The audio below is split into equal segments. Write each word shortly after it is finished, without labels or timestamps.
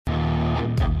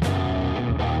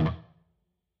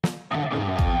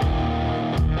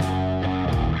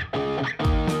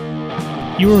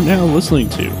You are now listening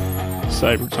to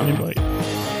Cyber Time Bite,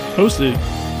 hosted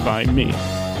by me,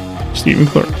 Stephen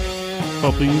Clark.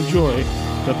 Hope you enjoy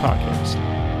the podcast.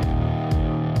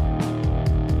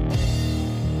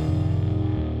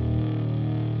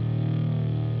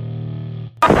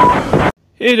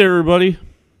 Hey there, everybody.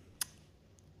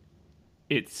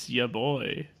 It's your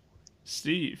boy,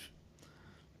 Steve.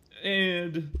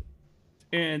 And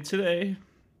today,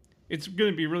 it's going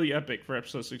to be really epic for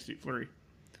episode 63.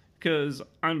 Because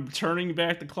I'm turning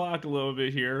back the clock a little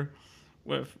bit here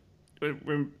with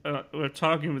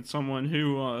talking with someone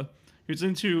who's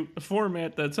into a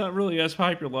format that's not really as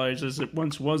popularized as it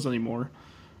once was anymore.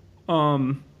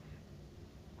 And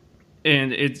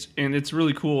it's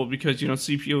really cool because you don't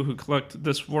see people who collect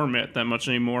this format that much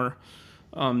anymore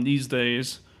these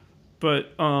days.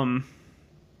 But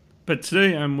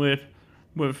today I'm with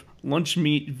Lunch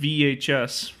Meat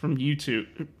VHS from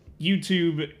YouTube,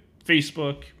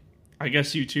 Facebook. I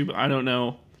guess YouTube, I don't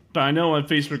know. But I know on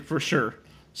Facebook for sure.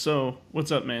 So,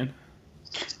 what's up, man?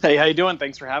 Hey, how you doing?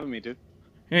 Thanks for having me, dude.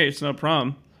 Hey, it's no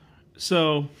problem.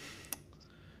 So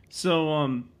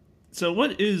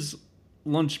what is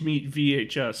Lunch Meat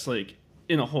VHS, like,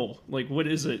 in a whole? Like, what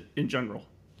is it in general?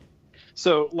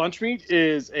 So, Lunch Meat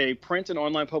is a print and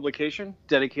online publication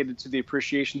dedicated to the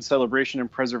appreciation, celebration,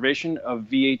 and preservation of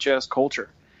VHS culture.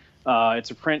 It's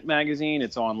a print magazine.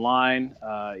 It's online.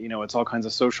 It's all kinds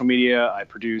of social media. I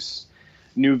produce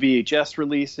new VHS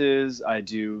releases. I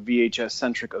do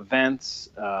VHS-centric events.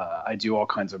 I do all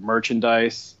kinds of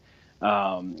merchandise.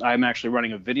 I'm actually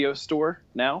running a video store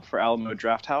now for Alamo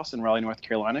Drafthouse in Raleigh, North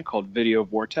Carolina called Video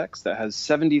Vortex that has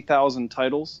 70,000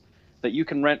 titles that you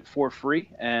can rent for free.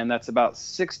 And that's about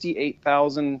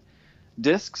 68,000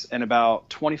 discs and about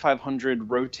 2,500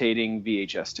 rotating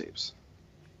VHS tapes.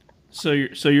 So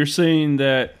you're saying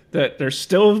that there's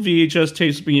still VHS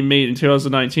tapes being made in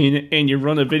 2019, and you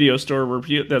run a video store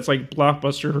that's like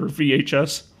Blockbuster for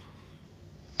VHS?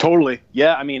 Totally.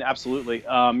 Yeah, I mean, absolutely.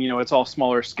 It's all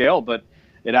smaller scale, but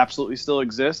it absolutely still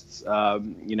exists.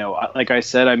 Like I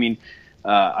said, I mean,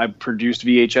 I produced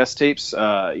VHS tapes,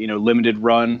 limited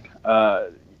run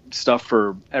stuff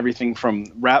for everything from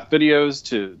rap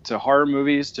videos to horror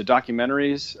movies to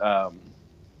documentaries.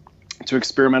 To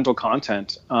experimental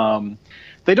content.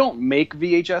 They don't make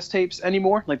VHS tapes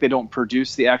anymore. Like, they don't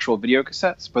produce the actual video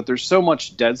cassettes, but there's so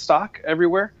much dead stock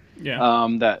everywhere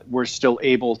that we're still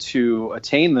able to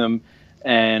attain them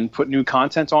and put new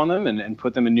content on them and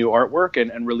put them in new artwork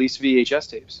and release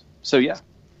VHS tapes. So, yeah.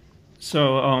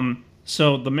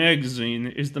 So the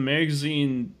magazine,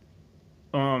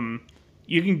 can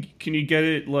you get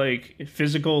it like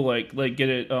physical, like get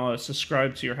it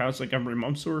subscribed to your house like every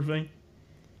month sort of thing?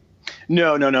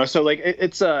 No. So like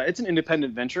it's an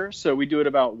independent venture. So we do it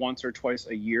about once or twice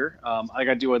a year.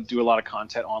 I do a lot of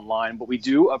content online, but we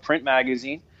do a print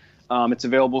magazine. It's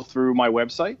available through my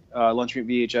website,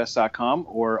 lunchmeatvhs.com,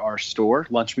 or our store,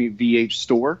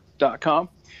 lunchmeatvhstore.com.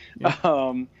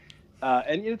 Yeah.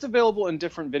 And it's available in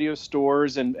different video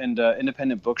stores and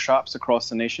independent bookshops across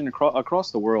the nation, across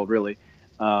the world, really.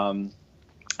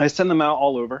 I send them out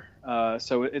all over.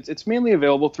 So it's mainly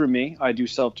available through me. I do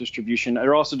self-distribution.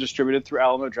 They're also distributed through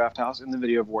Alamo Drafthouse in the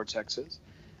Video Vortexes.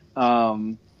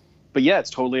 But yeah, it's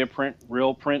totally a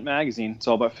real print magazine. It's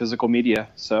all about physical media.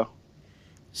 So,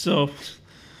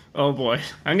 oh boy,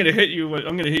 I'm gonna hit you with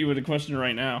a question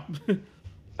right now.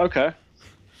 Okay.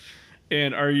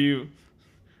 And are you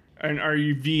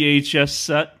VHS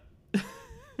set?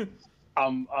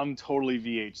 I'm totally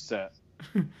VH set.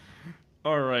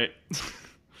 All right.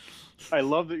 I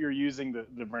love that you're using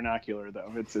the vernacular, though.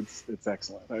 It's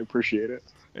excellent. I appreciate it.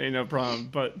 Hey, no problem.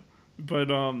 But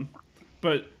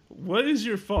what is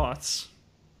your thoughts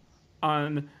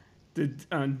on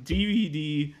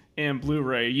DVD and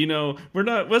Blu-ray? You know, we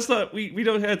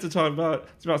don't have to talk about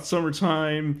it's about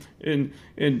summertime and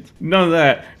none of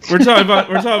that. We're talking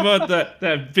about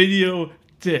that video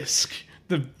disc.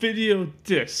 The video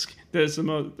disc that's the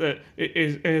most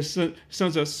it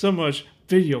sounds like so much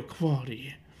video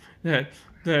quality. That's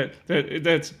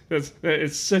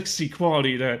it's sexy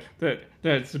quality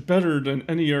that's better than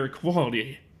any other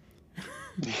quality.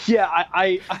 Yeah,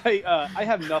 I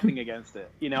have nothing against it.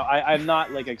 You know, I'm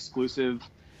not like exclusive.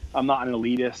 I'm not an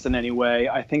elitist in any way.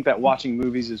 I think that watching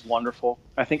movies is wonderful.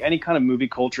 I think any kind of movie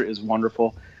culture is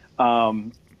wonderful.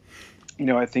 I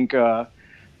think to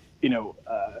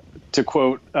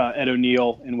quote Ed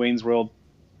O'Neill in Wayne's World,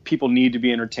 people need to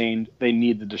be entertained. They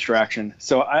need the distraction.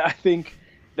 So I think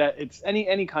that it's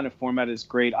any kind of format is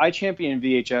great. I champion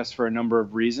VHS for a number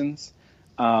of reasons.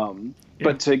 Yeah.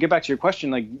 But to get back to your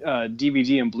question, like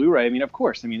DVD and Blu-ray, I mean, of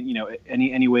course, I mean,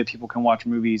 any way people can watch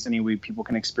movies, any way people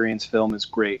can experience film is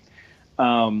great.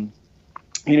 Um,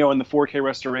 and the 4K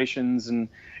restorations and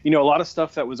a lot of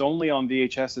stuff that was only on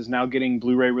VHS is now getting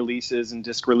Blu-ray releases and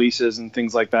disc releases and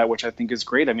things like that, which I think is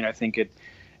great. I mean, I think it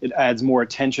adds more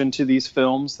attention to these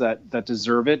films that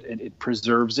deserve it. It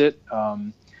preserves it.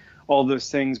 All those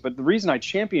things. But the reason I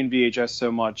champion VHS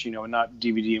so much, and not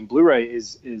DVD and Blu-ray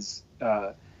is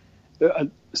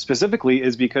specifically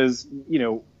is because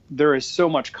there is so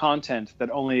much content that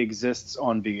only exists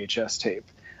on VHS tape.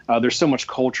 There's so much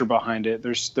culture behind it.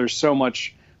 There's so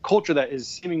much culture that is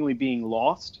seemingly being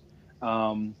lost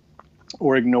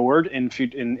or ignored in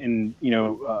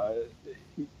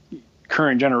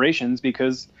current generations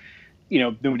because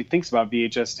nobody thinks about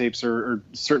VHS tapes or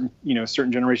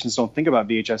certain generations don't think about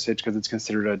VHS tapes because it's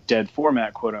considered a dead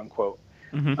format, quote unquote.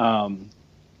 Mm-hmm.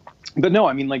 But no,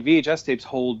 I mean, like VHS tapes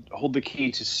hold the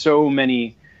key to so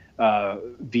many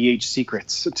VH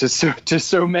secrets, to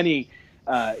so many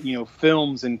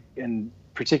films and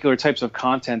particular types of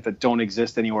content that don't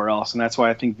exist anywhere else, and that's why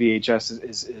I think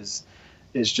VHS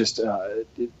is just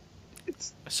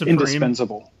it's Supreme.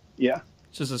 indispensable. Yeah,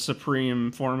 It's just a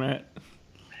supreme format.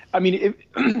 I mean,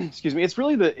 excuse me. It's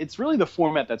really the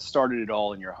format that started it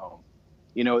all in your home.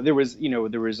 There was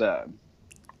a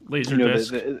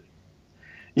Laserdisc.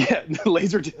 Yeah,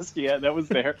 Laserdisc. Yeah, that was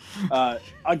there.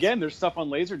 Again, there's stuff on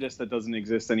Laserdisc that doesn't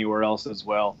exist anywhere else as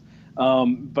well.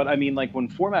 But I mean, like when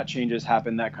format changes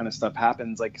happen, that kind of stuff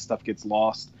happens. Like stuff gets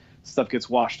lost, stuff gets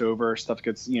washed over, stuff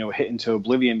gets hit into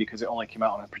oblivion because it only came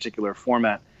out on a particular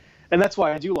format. And that's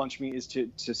why I do Lunch Meat, is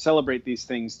to celebrate these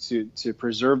things, to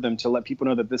preserve them, to let people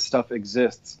know that this stuff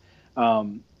exists.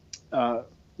 So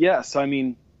I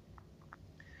mean.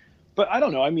 But I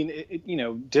don't know. I mean,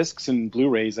 discs and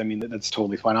Blu-rays, I mean, that's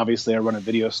totally fine. Obviously, I run a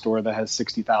video store that has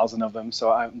 60,000 of them,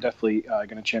 so I'm definitely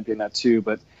going to champion that too.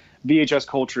 But VHS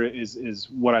culture is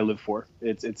what I live for.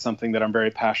 It's something that I'm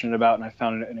very passionate about, and I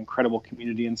found an incredible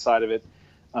community inside of it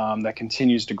that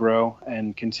continues to grow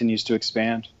and continues to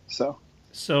expand.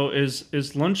 So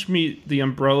is Lunch Meat the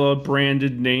umbrella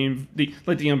branded name,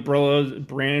 the umbrella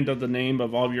brand of the name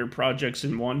of all of your projects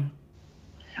in one?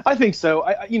 I think so.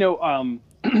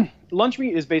 Lunch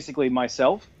Meat is basically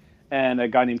myself and a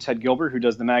guy named Ted Gilbert who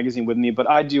does the magazine with me, but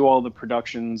I do all the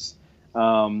productions,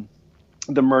 the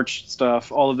merch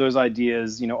stuff, all of those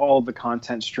ideas, all of the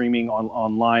content streaming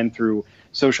online through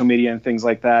social media and things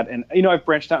like that. And I've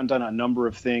branched out and done a number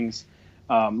of things.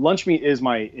 Lunch Meat is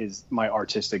my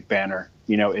artistic banner.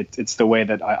 It's the way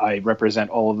that I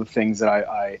represent all of the things that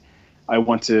I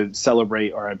want to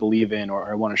celebrate or I believe in or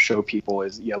I want to show people.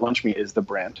 Lunch Meat is the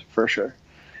brand for sure.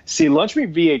 See, Lunch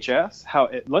Meat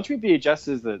VHS, Lunch Meat VHS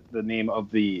is the name of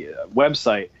the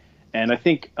website. And I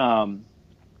think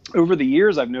over the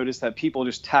years, I've noticed that people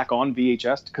just tack on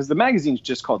VHS because the magazine's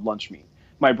just called Lunch Meat.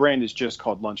 My brand is just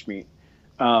called Lunch Meat.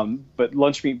 But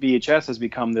Lunch Meat VHS has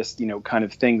become this, kind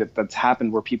of thing that's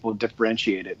happened where people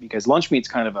differentiate it because Lunch Meat's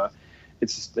kind of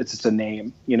it's just a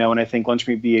name, and I think Lunch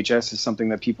Meat VHS is something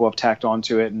that people have tacked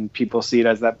onto it and people see it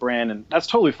as that brand. And that's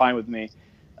totally fine with me.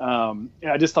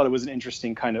 I just thought it was an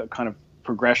interesting kind of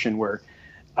progression where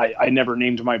I never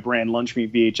named my brand Lunch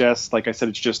Meat VHS. Like I said,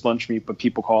 it's just Lunch Meat, but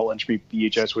people call it Lunch Meat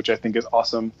VHS, which I think is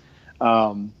awesome.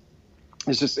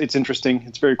 It's interesting.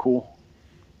 It's very cool.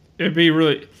 It'd be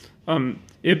really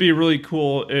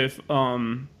cool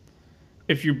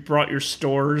if you brought your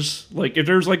stores, like if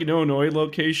there's like an Illinois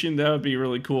location, that would be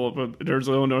really cool. But there's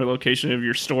an Illinois location of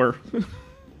your store.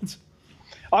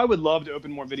 I would love to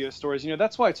open more video stores.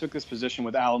 That's why I took this position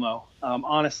with Alamo.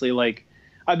 Honestly, like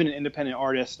I've been an independent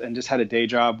artist and just had a day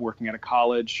job working at a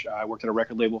college. I worked at a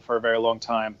record label for a very long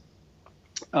time.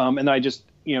 And I just,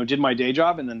 did my day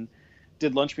job and then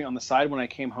did Lunch Meat on the side when I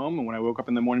came home and when I woke up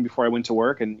in the morning before I went to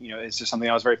work. And, it's just something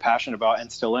I was very passionate about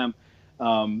and still am.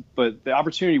 But the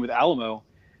opportunity with Alamo,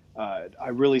 I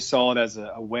really saw it as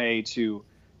a way to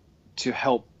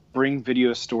help bring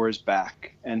video stores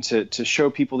back and to show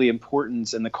people the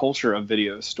importance and the culture of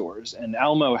video stores. And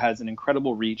Alamo has an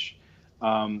incredible reach.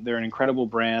 They're an incredible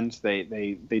brand.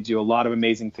 They do a lot of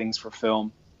amazing things for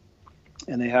film,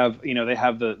 and they have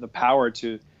the power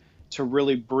to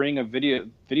really bring a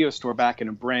video store back in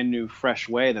a brand new, fresh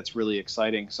way. That's really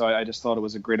exciting. So I just thought it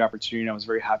was a great opportunity. And I was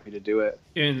very happy to do it.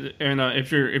 And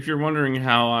if you're wondering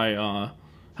how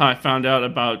I found out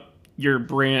about your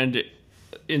brand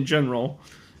in general.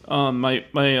 My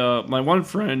one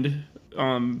friend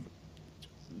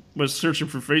was searching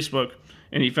for Facebook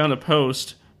and he found a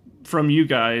post from you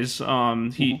guys.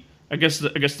 I guess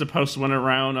the post went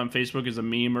around on Facebook as a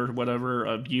meme or whatever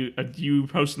of you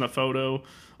posting a photo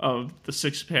of the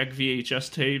 6-pack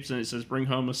VHS tapes, and it says "Bring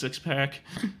home a 6-pack."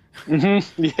 Yeah,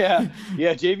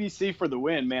 yeah, JVC for the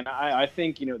win, man. I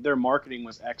think their marketing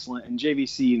was excellent, and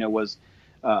JVC was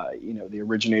the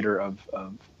originator of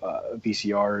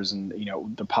VCRs and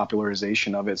the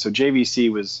popularization of it. So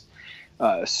JVC was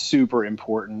super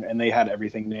important, and they had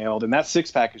everything nailed. And that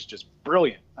 6-pack is just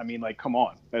brilliant. I mean, like, come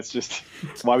on, that's just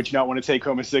why would you not want to take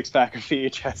home a 6-pack of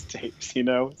VHS tapes?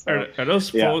 So, Are those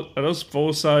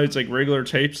full size like regular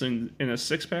tapes in a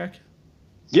 6-pack?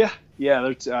 Yeah,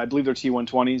 I believe they're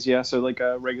T120s. Yeah, so like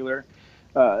regular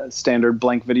standard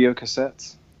blank video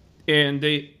cassettes. And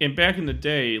back in the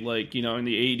day, like in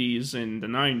the 80s and the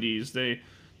 90s,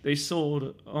 they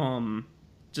sold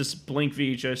just blank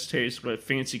VHS tapes with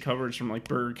fancy covers from like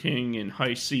Burger King and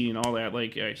Hi-C and all that,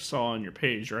 like I saw on your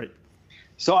page, right?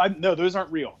 So no, those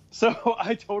aren't real. So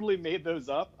I totally made those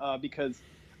up because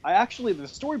the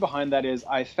story behind that is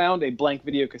I found a blank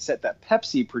video cassette that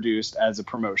Pepsi produced as a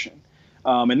promotion.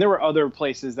 And there were other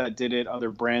places that did it,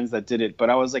 other brands that did it, but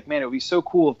I was like, man, it would be so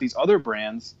cool if these other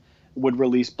brands would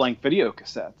release blank video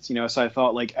cassettes, so I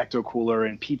thought like Ecto Cooler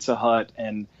and Pizza Hut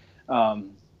and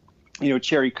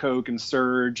Cherry Coke and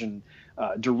Surge and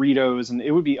Doritos, and it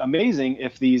would be amazing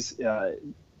if these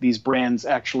brands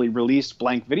actually released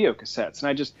blank video cassettes. And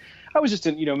I was just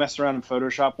messing around in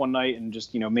Photoshop one night and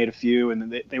just made a few, and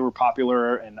then they were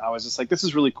popular, and I was just like, this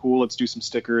is really cool. Let's do some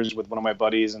stickers with one of my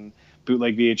buddies and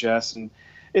bootleg VHS, and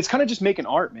it's kind of just making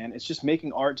art, man. It's just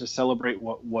making art to celebrate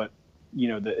what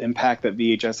the impact that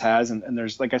VHS has, and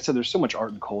there's, like I said, there's so much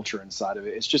art and culture inside of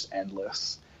it. It's just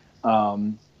endless.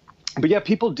 But yeah,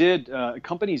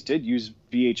 companies did use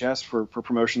VHS for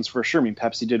promotions for sure. I mean,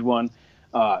 Pepsi did one.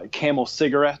 Camel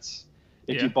cigarettes.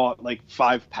 If you bought like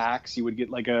 5 packs, you would get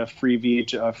like a free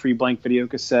free blank video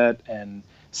cassette. And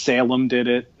Salem did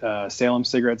it. Salem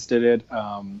cigarettes did it.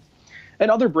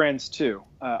 And other brands too.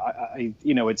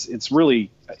 It's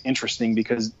really interesting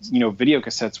because video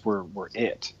cassettes were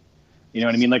it. You know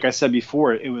what I mean? Like I said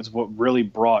before, it was what really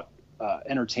brought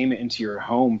entertainment into your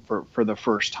home for the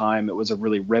first time. It was a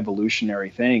really revolutionary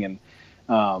thing.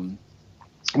 And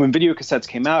when video cassettes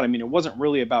came out, I mean, it wasn't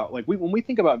really about like when we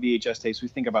think about VHS tapes, we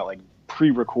think about like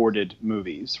pre-recorded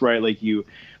movies, right? Like you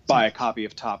buy a copy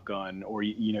of Top Gun, or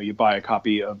you buy a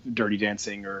copy of Dirty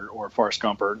Dancing or Forrest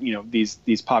Gump, or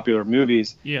these popular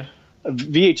movies. Yeah.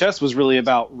 VHS was really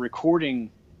about recording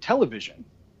television,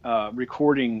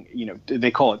 recording.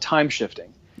 They call it time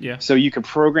shifting. Yeah. So you could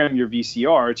program your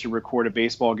VCR to record a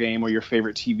baseball game or your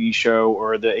favorite TV show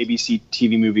or the ABC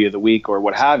TV movie of the week or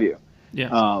what have you.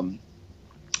 Yeah.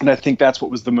 And I think that's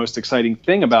what was the most exciting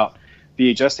thing about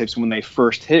VHS tapes when they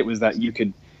first hit, was that you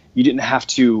didn't have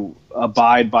to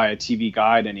abide by a TV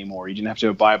guide anymore. You didn't have to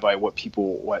abide by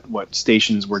what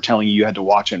stations were telling you had to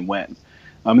watch and when.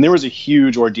 And there was a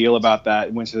huge ordeal about that.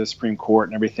 It went to the Supreme Court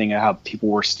and everything, and how people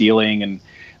were stealing and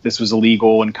this was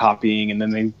illegal and copying. And then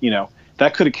they,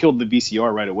 that could have killed the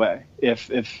VCR right away. If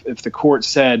the court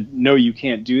said, no, you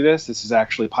can't do this, this is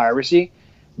actually piracy,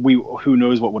 who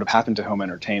knows what would have happened to home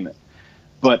entertainment.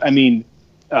 But I mean,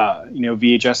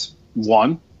 VHS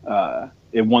won.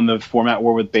 It won the format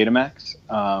war with Betamax,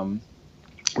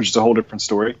 which is a whole different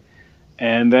story.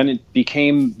 And then it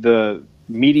became the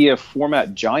media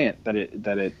format giant that it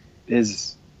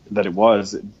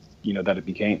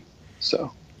became.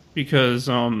 So because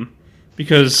I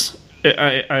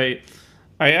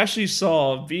actually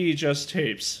saw VHS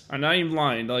tapes. I'm not even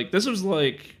lying. Like, this was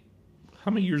like,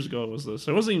 how many years ago was this?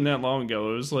 It wasn't even that long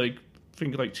ago. It was like, I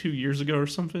think like 2 years ago or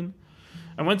something.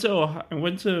 I went to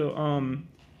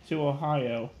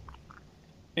Ohio,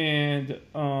 and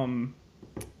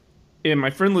my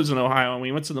friend lives in Ohio, and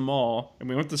we went to the mall, and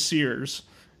we went to Sears,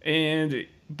 and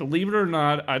believe it or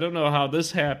not, I don't know how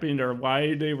this happened or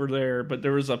why they were there, but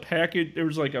there was a package. There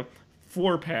was like a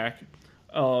 4-pack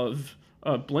of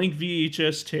blank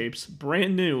VHS tapes,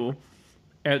 brand new,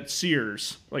 at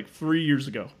Sears like 3 years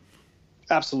ago.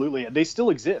 Absolutely, they still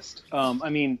exist.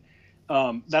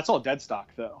 That's all dead stock,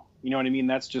 though. You know what I mean?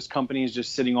 That's just companies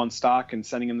just sitting on stock and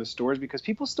sending them to stores because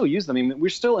people still use them. I mean, we're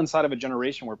still inside of a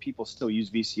generation where people still use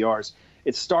VCRs.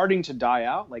 It's starting to die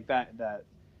out, like that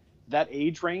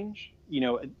age range.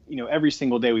 Every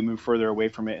single day we move further away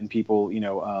from it, and people,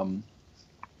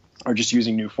 are just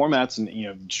using new formats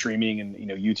and streaming and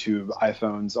YouTube,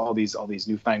 iPhones, all these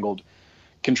newfangled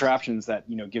contraptions that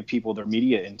give people their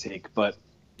media intake. But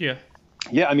yeah,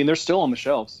 I mean, they're still on the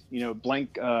shelves.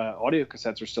 Blank audio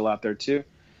cassettes are still out there too.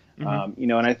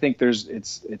 Mm-hmm. And I think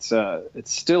it's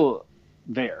still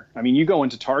there. I mean, you go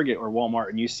into Target or Walmart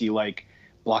and you see like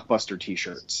Blockbuster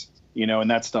T-shirts. and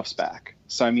that stuff's back.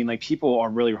 So I mean, like, people are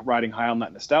really riding high on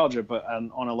that nostalgia, but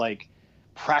on a like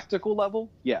practical level,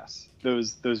 yes,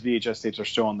 those VHS tapes are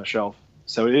still on the shelf.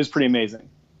 So it is pretty amazing.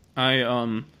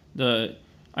 The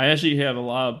I actually have a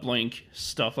lot of blank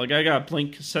stuff. Like, I got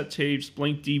blank cassette tapes,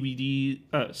 blank DVD,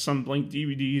 some blank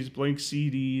DVDs, blank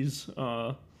CDs.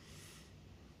 I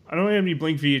don't have any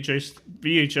blank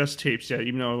VHS tapes yet,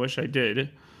 even though I wish I did.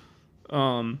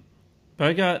 But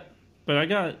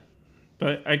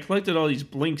I collected all these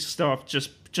blank stuff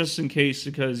just in case,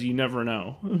 because you never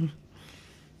know.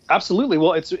 Absolutely.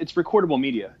 Well, it's recordable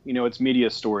media. It's media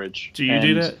storage. Do you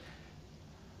do that?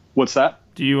 What's that?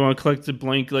 Do you want to collect the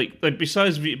blank, like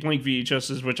besides blank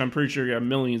VHSs, which I'm pretty sure you have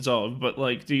millions of, but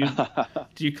like, do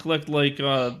you collect like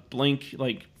blank,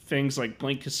 like things like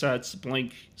blank cassettes,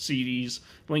 blank CDs,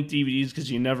 blank DVDs,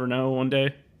 because you never know one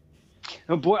day?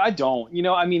 Oh boy, I don't.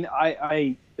 I mean,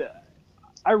 I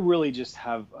really just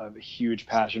have a huge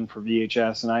passion for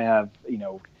VHS, and I have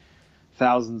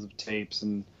thousands of tapes,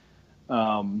 and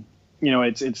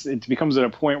it becomes at a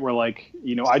point where, like,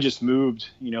 I just moved,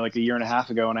 like a year and a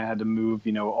half ago, and I had to move,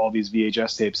 all these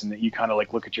VHS tapes, and that you kind of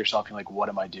like look at yourself and like, what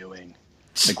am I doing?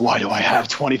 Like, why do I have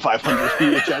 2,500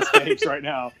 VHS tapes right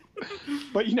now?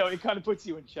 But it kind of puts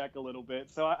you in check a little bit.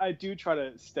 So I do try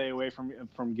to stay away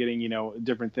from getting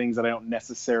different things that I don't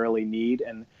necessarily need,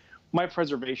 and my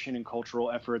preservation and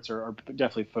cultural efforts are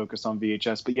definitely focused on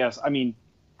VHS. But yes, I mean,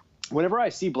 whenever I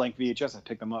see blank VHS, I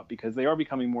pick them up because they are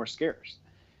becoming more scarce.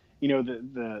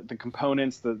 The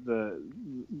components, the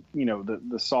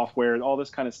software, all this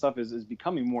kind of stuff is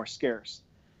becoming more scarce,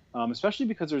 especially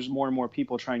because there's more and more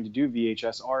people trying to do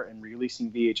VHS art and releasing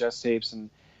VHS tapes, and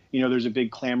there's a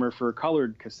big clamor for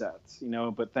colored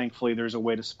cassettes. But thankfully there's a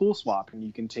way to spool swap, and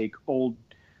you can take old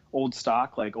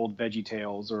stock, like old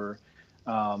VeggieTales or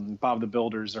Bob the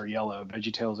Builders are yellow,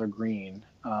 VeggieTales are green,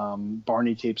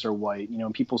 Barney tapes are white.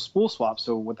 And people spool swap.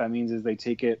 So what that means is they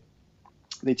take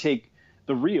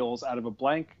the reels out of a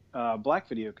black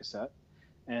video cassette,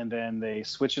 and then they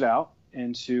switch it out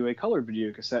into a colored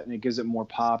video cassette, and it gives it more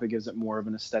pop, it gives it more of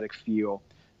an aesthetic feel,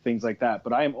 things like that.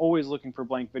 But I am always looking for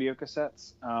blank video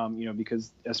cassettes,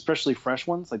 because especially fresh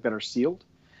ones like that are sealed,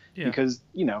 because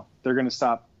they're going to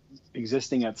stop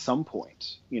existing at some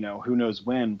point, who knows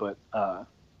when, but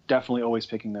definitely always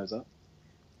picking those up.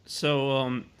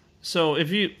 So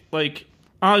if you like,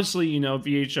 obviously,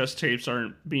 VHS tapes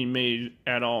aren't being made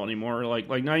at all anymore. Like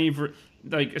not even for,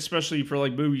 like, especially for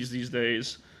like movies these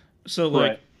days. So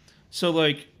like,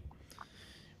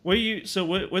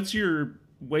 right. what's your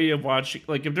way of watching?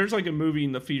 Like, if there's like a movie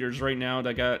in the theaters right now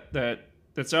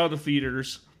that's out of the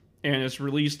theaters and it's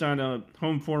released on a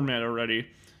home format already,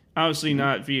 obviously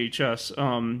not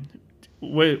VHS.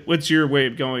 What's your way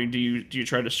of going? Do you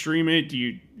try to stream it? Do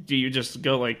you just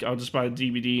go like, I'll just buy a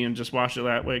DVD and just watch it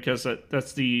that way, because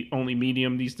that's the only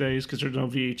medium these days, because there's no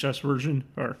VHS version?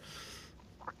 Or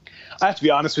I have to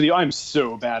be honest with you, I'm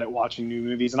so bad at watching new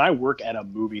movies, and I work at a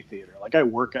movie theater. Like, I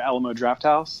work at Alamo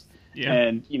Drafthouse,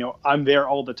 and I'm there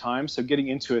all the time. So getting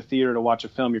into a theater to watch a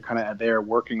film, you're kind of there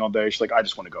working all day. She's like, I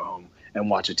just want to go home and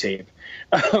watch a tape.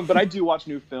 But I do watch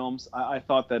new films. I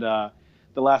thought that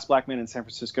The Last Black Man in San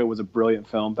Francisco was a brilliant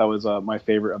film. That was my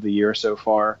favorite of the year so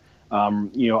far. I'm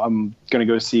going to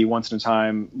go see Once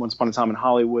Upon a Time in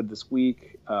Hollywood this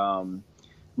week.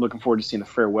 Looking forward to seeing The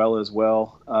Farewell as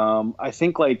well. I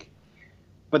think, like,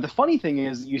 but the funny thing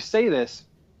is, you say this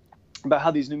about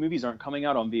how these new movies aren't coming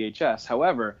out on VHS.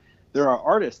 However, there are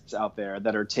artists out there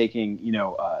that are taking,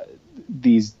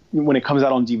 these, when it comes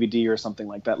out on DVD or something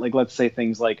like that, like, let's say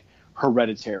things like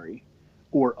Hereditary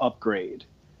or Upgrade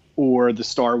or the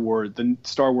Star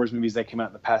Wars movies that came out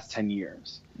in the past 10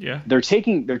 years. Yeah. They're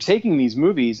taking these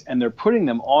movies and they're putting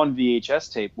them on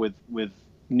VHS tape with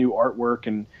new artwork,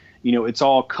 and, it's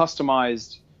all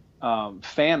customized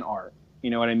fan art. You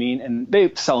know what I mean? And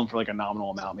they sell them for like a nominal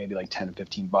amount, maybe like $10 to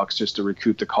 $15 just to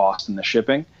recoup the cost and the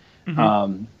shipping.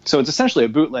 Mm-hmm. So it's essentially a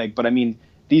bootleg, but I mean,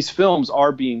 these films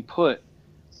are being put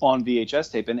on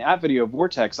VHS tape. And at Video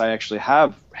Vortex, I actually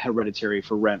have Hereditary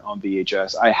for rent on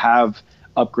VHS. I have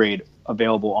Upgrade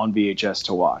available on VHS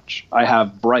to watch. I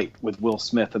have Bright with Will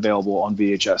Smith available on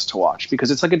VHS to watch, because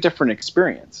it's like a different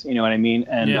experience. You know what I mean?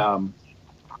 And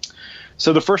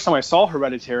so the first time I saw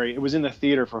Hereditary, it was in the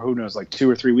theater for who knows, like 2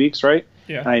 or 3 weeks, right?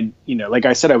 Yeah. And like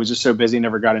I said, I was just so busy,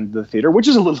 never got into the theater, which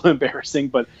is a little embarrassing,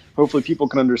 but hopefully people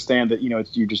can understand that,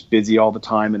 you're just busy all the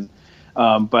time. And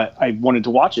but I wanted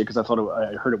to watch it because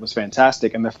I heard it was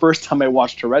fantastic. And the first time I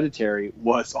watched Hereditary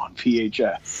was on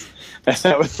VHS. And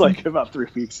that was like about 3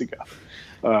 weeks ago,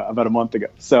 about a month ago.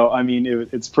 So, I mean,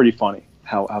 it's pretty funny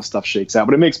how stuff shakes out,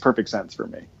 but it makes perfect sense for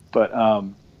me. But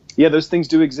Yeah, those things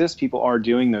do exist. People are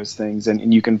doing those things,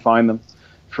 and you can find them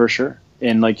for sure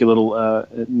in like your little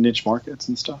niche markets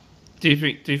and stuff. Do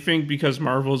you think because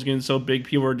Marvel's getting so big,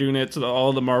 people are doing it to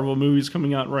all the Marvel movies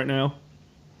coming out right now?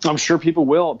 I'm sure people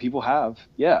will. People have.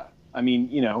 Yeah. I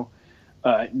mean,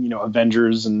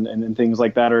 Avengers and things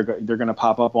like that they're going to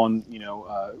pop up on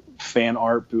fan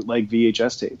art bootleg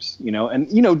VHS tapes.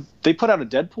 And they put out a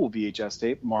Deadpool VHS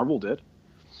tape. Marvel did.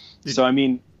 So I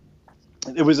mean,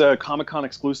 it was a Comic-Con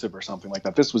exclusive or something like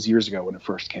that. This was years ago when it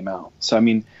first came out. So I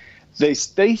mean, they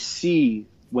see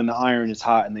when the iron is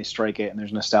hot and they strike it, and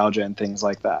there's nostalgia and things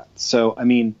like that. So I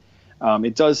mean,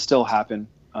 it does still happen.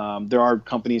 There are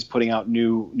companies putting out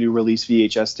new release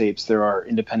VHS tapes. There are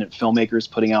independent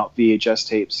filmmakers putting out VHS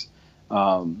tapes.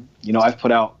 I've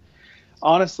put out,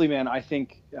 honestly, man, I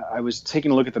think I was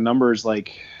taking a look at the numbers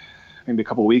like maybe a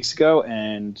couple of weeks ago,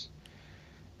 and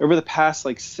over the past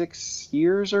like 6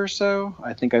 years or so,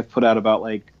 I think I've put out about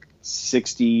like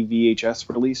 60 VHS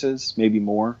releases, maybe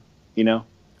more, On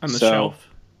the shelf.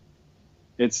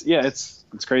 It's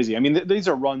crazy. I mean, these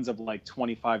are runs of like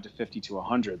 25 to 50 to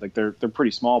 100. Like they're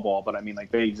pretty small ball, but I mean, like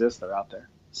they exist. They're out there.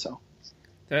 So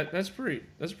that's pretty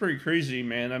crazy,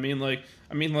 man. I mean,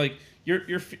 you're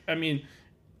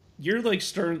like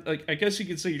starting, like, I guess you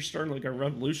could say you're starting like a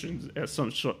revolution at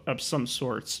some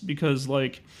sorts, because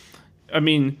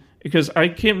because I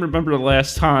can't remember the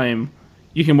last time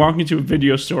you can walk into a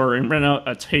video store and rent out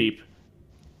a tape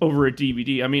over a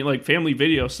DVD. I mean, like Family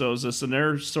Video sells this, and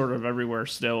they're sort of everywhere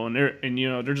still, and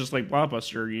they're just like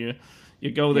Blockbuster.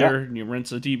 You go there and you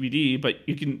rent a DVD, but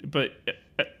you can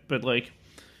like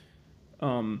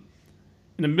in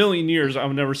a million years I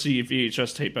would never see a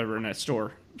VHS tape ever in that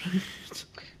store.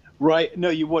 Right? No,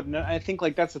 you wouldn't. I think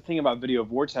like that's the thing about Video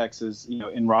Vortex is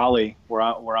in Raleigh, where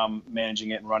I'm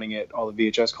managing it and running it, all the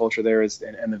VHS culture there is,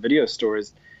 and the video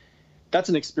stores. That's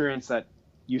an experience that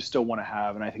you still want to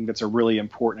have, and I think that's a really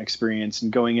important experience.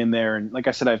 And going in there, and like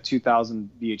I said, I have 2,000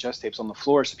 VHS tapes on the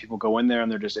floor, so people go in there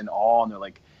and they're just in awe, and they're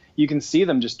like, you can see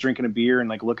them just drinking a beer and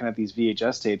like looking at these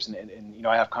VHS tapes, and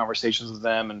I have conversations with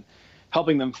them and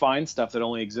helping them find stuff that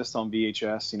only exists on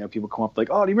VHS. People come up like,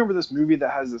 oh, do you remember this movie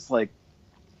that has this like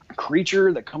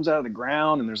creature that comes out of the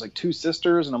ground and there's like two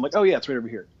sisters? And I'm like, oh yeah, it's right over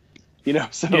here.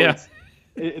 So yeah.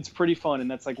 It's pretty fun, and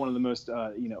that's like one of the most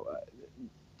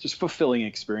just fulfilling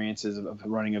experiences of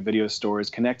running a video store,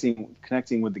 is connecting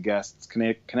with the guests,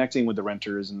 connecting with the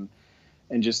renters, and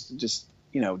just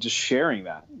sharing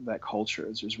that culture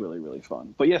is just really, really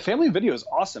fun. But yeah, Family Video is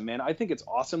awesome, man. I think it's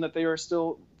awesome that they are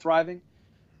still thriving,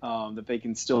 that they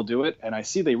can still do it. And I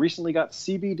see they recently got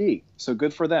CBD, so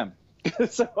good for them.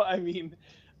 So I mean,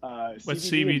 what's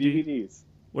CBD? DVDs.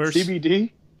 Where's CBD?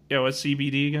 Yeah, what's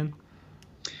CBD again?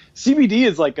 CBD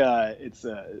is like it's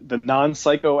the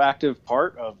non-psychoactive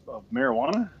part of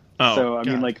marijuana. Oh, so I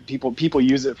mean, like people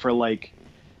use it for like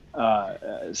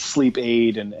sleep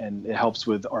aid, and it helps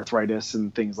with arthritis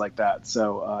and things like that.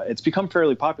 So it's become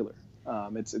fairly popular.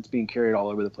 It's being carried all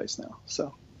over the place now.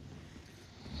 So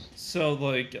how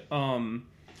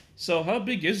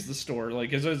big is the store?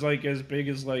 Like, is it like as big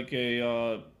as like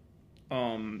a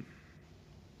run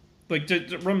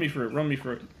me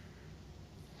through it.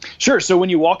 Sure. So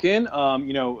when you walk in,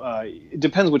 it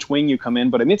depends which wing you come in,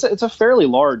 but I mean, it's a fairly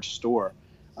large store.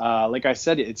 Like I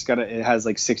said, it has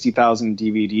like 60,000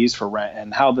 DVDs for rent,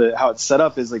 and how it's set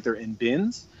up is like they're in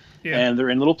bins, and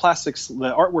they're in little plastics.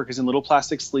 The artwork is in little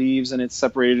plastic sleeves, and it's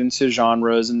separated into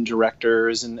genres and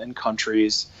directors and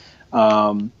countries.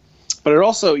 But it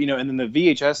also, and then the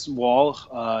VHS wall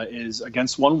is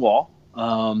against one wall,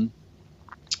 and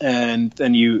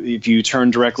then if you turn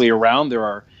directly around, there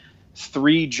are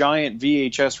 3 giant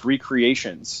VHS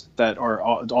recreations that are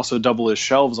also double as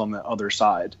shelves on the other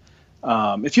side.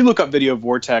 If you look up Video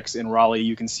Vortex in Raleigh,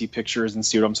 you can see pictures and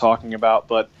see what I'm talking about.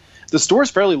 But the store is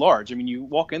fairly large. I mean, you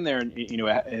walk in there and,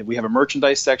 we have a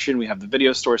merchandise section. We have the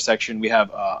video store section. We have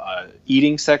a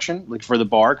eating section, like for the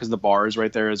bar, because the bar is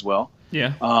right there as well.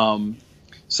 Yeah.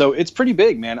 So it's pretty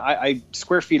big, man. I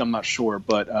square feet, I'm not sure.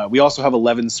 But we also have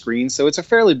 11 screens. So it's a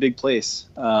fairly big place.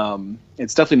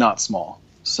 It's definitely not small.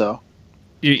 So,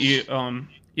 shoot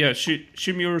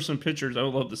me over some pictures. I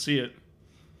would love to see it.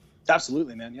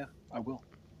 Absolutely, man. Yeah, I will.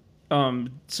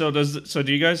 So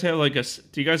do you guys have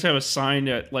a sign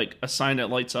that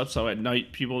lights up so at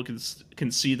night people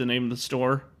can see the name of the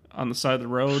store on the side of the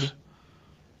road?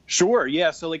 Sure.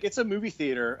 Yeah. So like it's a movie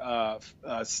theater.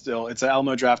 Still, it's an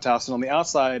Alamo Drafthouse, and on the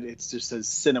outside it just says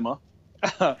cinema.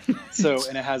 And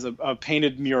it has a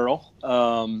painted mural.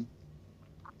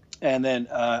 And then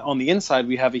on the inside,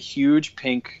 we have a huge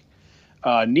pink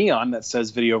neon that says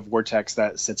Video Vortex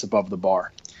that sits above the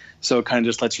bar. So it kind of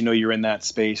just lets you know you're in that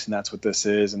space, and that's what this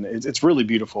is, and it's really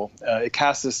beautiful. It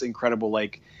casts this incredible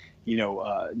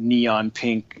neon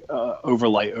pink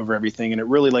overlight over everything, and it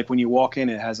really, like, when you walk in,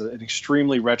 it has an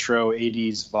extremely retro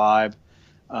 80s vibe.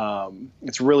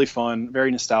 It's really fun,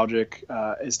 very nostalgic.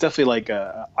 It's definitely like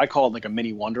I call it like a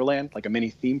mini Wonderland, like a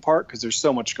mini theme park, because there's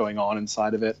so much going on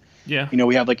inside of it. Yeah.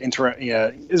 We have like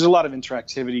there's a lot of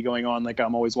interactivity going on. Like,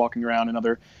 I'm always walking around, and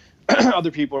other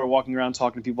other people are walking around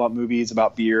talking to people about movies,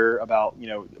 about beer, about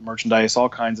merchandise, all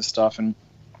kinds of stuff, and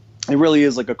it really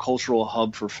is like a cultural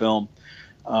hub for film.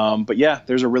 But yeah,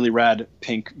 there's a really rad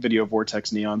pink Video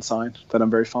Vortex neon sign that I'm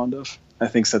very fond of. I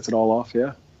think sets it all off.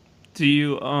 Yeah. Do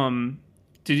you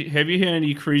have you had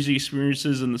any crazy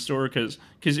experiences in the store? Because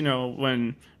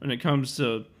when it comes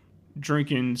to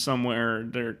drinking somewhere,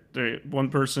 one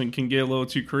person can get a little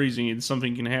too crazy and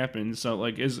something can happen. So,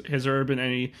 like, has there been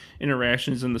any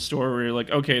interactions in the store where you're like,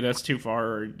 okay, that's too far,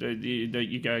 or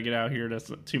you gotta get out here,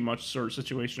 that's too much, sort of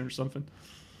situation or something?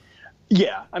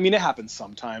 Yeah, I mean, it happens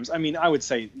sometimes. I mean, I would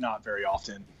say not very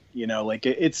often. Like,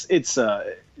 it's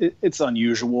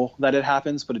unusual that it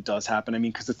happens, but it does happen. I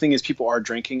mean, because the thing is, people are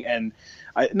drinking, and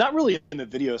not really in the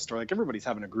video store. Like, everybody's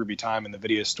having a groovy time in the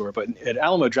video store, but at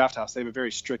Alamo Drafthouse, they have a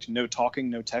very strict no talking,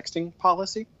 no texting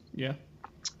policy. Yeah.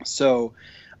 So,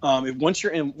 once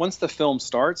the film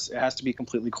starts, it has to be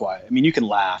completely quiet. I mean, you can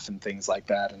laugh and things like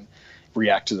that and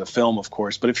react to the film, of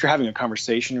course, but if you're having a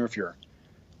conversation, or if you're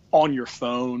on your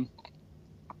phone,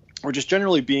 or just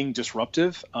generally being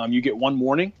disruptive, you get one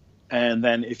warning. And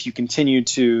then if you continue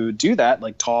to do that,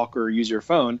 like talk or use your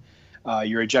phone,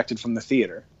 you're ejected from the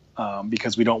theater,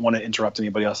 because we don't want to interrupt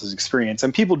anybody else's experience.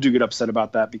 And people do get upset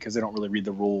about that because they don't really read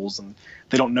the rules, and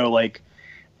they don't know, like,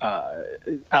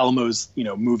 Alamo's,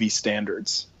 movie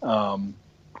standards. But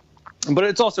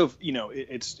it's also,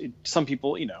 some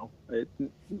people,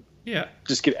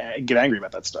 just get angry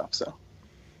about that stuff.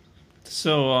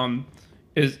 So,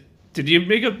 did you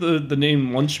make up the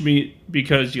name Lunch Meat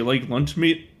because you like lunch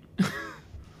meat?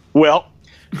 Well,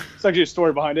 it's actually a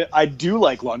story behind it. I do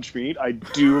like lunch meat. I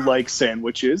do like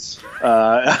sandwiches.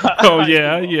 Yeah.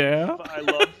 I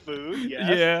love food.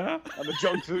 Yes. Yeah. I'm a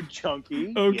junk food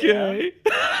junkie. Okay.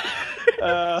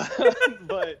 Yeah.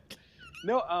 But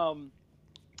no.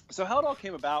 So how it all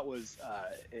came about was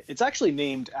it's actually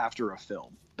named after a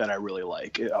film that I really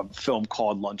like, a film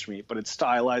called Lunch Meat, but it's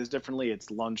stylized differently.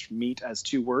 It's lunch meat as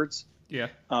two words. Yeah.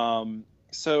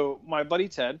 So my buddy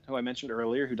Ted, who I mentioned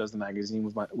earlier, who does the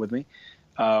magazine with me,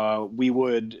 we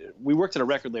worked at a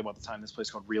record label at the time, this place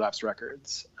called Relapse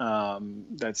Records,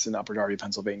 that's in Upper Darby,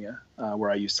 Pennsylvania, where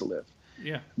I used to live.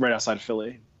 Yeah. Right outside of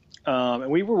Philly.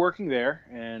 And we were working there,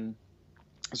 and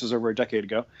this was over a decade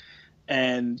ago.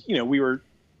 And,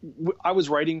 I was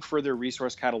writing for their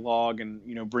resource catalog,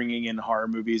 and, bringing in horror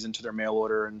movies into their mail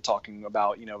order, and talking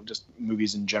about, just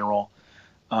movies in general.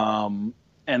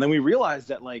 And then we realized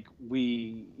that, like,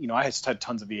 I had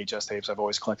tons of VHS tapes. I've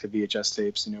always collected VHS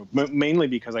tapes, mainly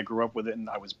because I grew up with it and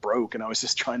I was broke, and I was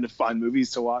just trying to find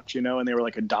movies to watch, and they were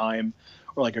like a dime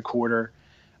or like a quarter.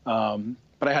 But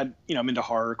I had, I'm into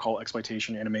horror, cult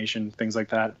exploitation, animation, things like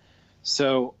that.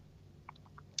 So,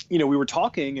 we were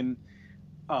talking, and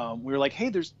we were like, hey,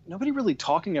 there's nobody really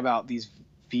talking about these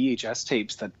VHS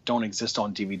tapes that don't exist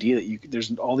on DVD,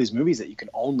 there's all these movies that you can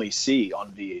only see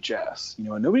on VHS, and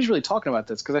nobody's really talking about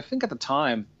this, because I think at the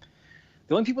time,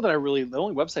 the only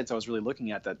websites I was really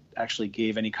looking at that actually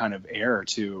gave any kind of air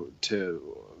to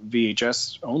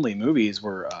VHS only movies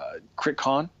were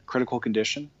CritCon, Critical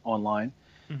Condition online,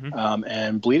 mm-hmm.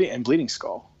 And Bleeding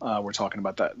Skull. We're talking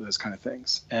about those kind of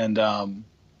things, and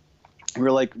we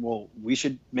were like, well, we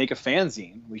should make a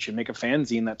fanzine. We should make a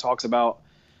fanzine that talks about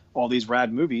all these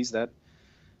rad movies that,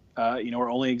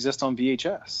 only exist on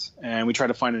VHS. And we tried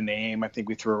to find a name. I think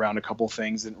we threw around a couple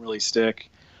things, didn't really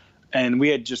stick. And we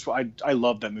had I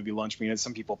love that movie Lunch Meat.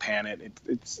 Some people pan it.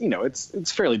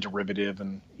 It's fairly derivative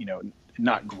and,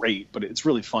 not great, but it's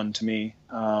really fun to me.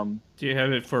 Do you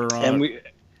have it for,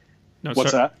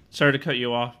 what's that? Sorry to cut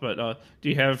you off, but, do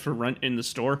you have it for rent in the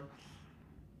store?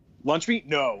 Lunch Meat?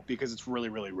 No, because it's really,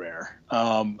 really rare.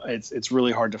 It's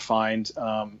really hard to find.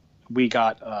 We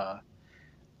got a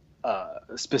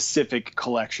specific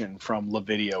collection from La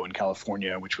Video in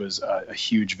California, which was a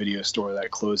huge video store that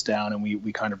closed down, and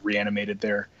we kind of reanimated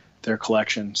their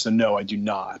collection. So no, I do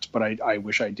not, but I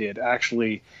wish I did.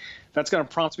 Actually, that's going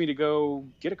to prompt me to go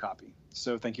get a copy.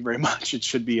 So thank you very much. It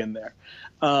should be in there.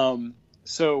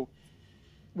 So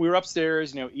we were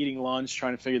upstairs, eating lunch,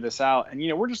 trying to figure this out, and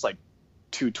we're just like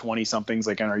 220 somethings,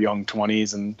 like in our young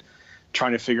 20s, and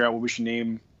trying to figure out what we should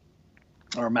name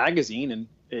our magazine. And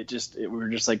we were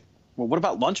just like, well, what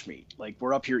about lunch meat? Like,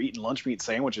 we're up here eating lunch meat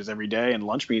sandwiches every day, and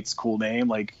lunch meat's a cool name.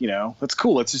 Like, that's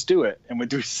cool. Let's just do it. And we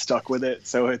stuck with it.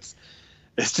 So it's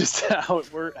just how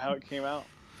it came out.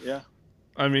 Yeah.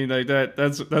 I mean, like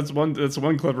that's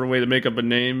one clever way to make up a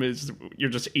name is you're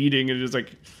just eating and it's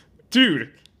like,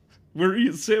 dude, we're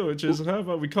eating sandwiches. How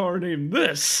about we call our name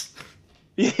this?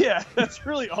 Yeah, that's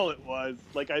really all it was.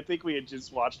 Like, I think we had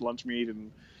just watched Lunch Meat and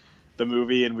the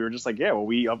movie, and we were just like, yeah, well,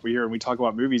 we up here and we talk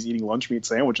about movies, eating lunch meat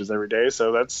sandwiches every day,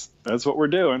 so that's what we're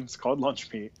doing. It's called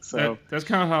Lunch Meat. So that's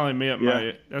kind of how I made up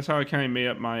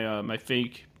my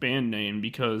fake band name,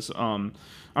 because I'm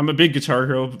a big Guitar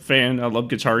Hero fan. I love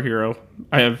Guitar Hero.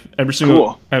 I have every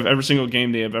single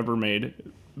game they have ever made.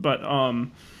 But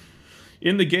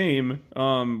in the game,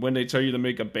 when they tell you to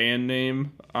make a band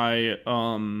name, I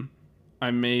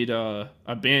made a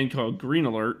band called Green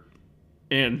Alert,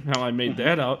 and how I made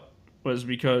that up was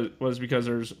because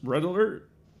there's Red Alert,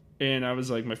 and I was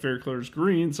like, my favorite color is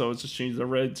green, so I just changed the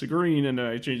red to green, and then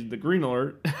I changed it to Green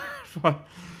Alert.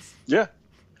 Yeah,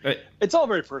 it's all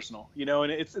very personal,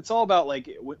 and it's all about,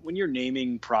 like, when you're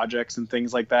naming projects and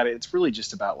things like that, it's really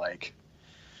just about, like,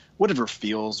 whatever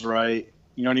feels right.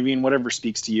 You know what I mean? Whatever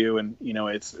speaks to you, and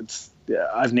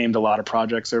I've named a lot of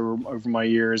projects over my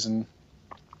years, and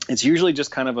it's usually just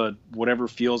kind of a whatever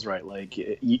feels right. Like,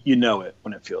 you know it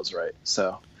when it feels right.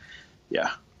 So.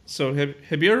 Yeah. So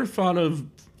have you ever thought of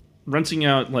renting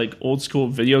out, like, old school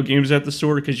video games at the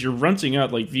store? Because you're renting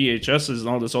out, like, VHSs and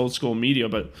all this old school media,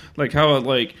 but, like, how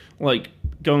like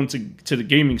going to the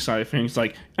gaming side of things,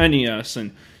 like NES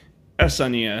and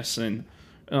SNES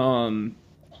and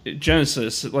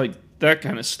Genesis, like that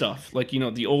kind of stuff, like,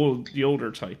 the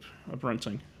older type of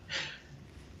renting.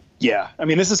 Yeah, I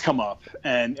mean, this has come up,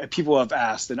 and people have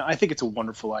asked, and I think it's a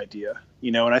wonderful idea,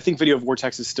 and I think Video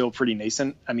Vortex is still pretty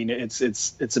nascent. I mean,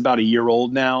 it's about a year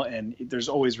old now, and there's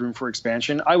always room for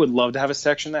expansion. I would love to have a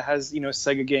section that has,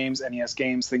 Sega games, NES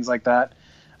games, things like that.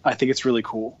 I think it's really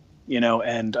cool,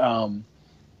 and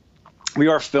we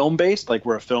are film based, like,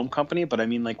 we're a film company, but I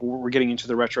mean, like, we're getting into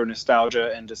the retro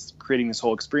nostalgia and just creating this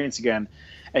whole experience again.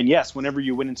 And yes, whenever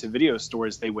you went into video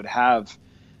stores, they would have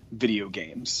video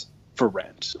games for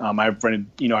rent. I've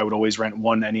rented, I would always rent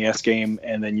one NES game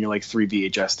and then, like, 3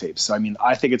 VHS tapes. So, I mean,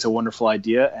 I think it's a wonderful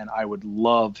idea, and I would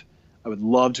love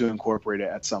to incorporate it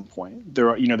at some point. There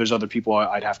are, there's other people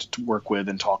I'd have to work with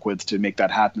and talk with to make that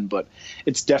happen, but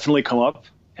it's definitely come up,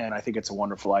 and I think it's a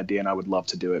wonderful idea, and I would love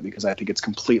to do it because I think it's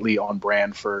completely on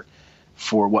brand for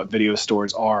what video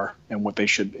stores are and what they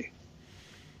should be.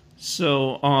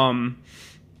 So,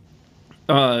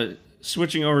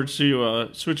 switching over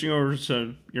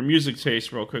to your music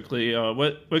taste real quickly.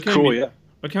 What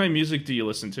kind of music do you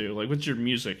listen to? Like, what's your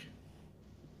music?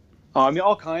 I mean,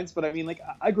 all kinds, but I mean, like,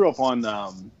 I grew up on,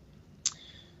 I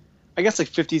guess, like,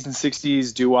 50s and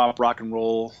 60s doo-wop, rock and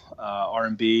roll,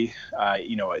 R&B.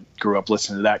 I grew up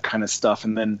listening to that kind of stuff,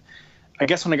 and then I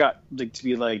guess when I got, like, to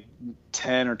be like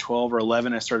 10 or 12 or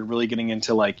 11, I started really getting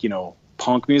into, like,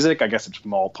 punk music. I guess it's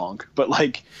mall punk, but,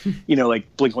 like,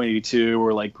 like Blink-182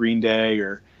 or, like, Green Day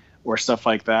or stuff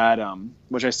like that,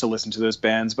 which I still listen to those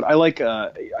bands. But I like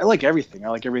everything. I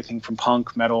like everything from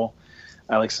punk, metal.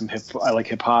 I like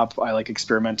hip hop. I like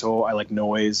experimental. I like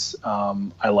noise.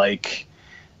 I like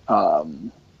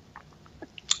some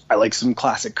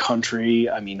classic country.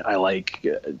 I mean, I like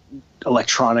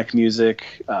electronic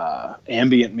music,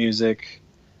 ambient music.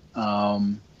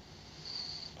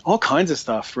 All kinds of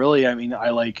stuff, really. I mean, I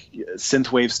like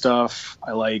synthwave stuff.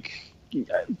 I like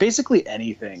basically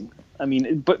anything. I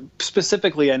mean, but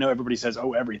specifically, I know everybody says,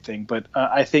 "Oh, everything," but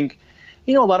I think,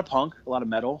 a lot of punk, a lot of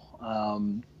metal,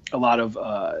 a lot of.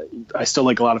 I still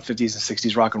like a lot of 50s and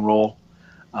 60s rock and roll.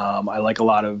 I like a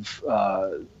lot of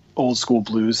old school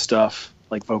blues stuff,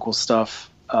 like vocal stuff.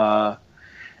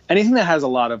 Anything that has a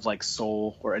lot of, like,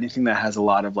 soul, or anything that has a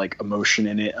lot of, like, emotion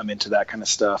in it, I'm into that kind of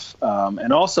stuff.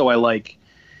 And also, I like,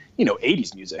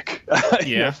 80s music.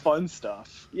 Yeah, fun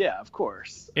stuff. Yeah, of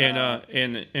course. And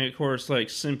of course, like,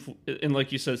 synth, and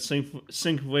like you said,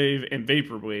 synth wave and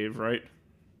vaporwave, right?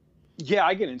 Yeah,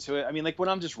 I get into it. I mean, like, when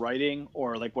I'm just writing,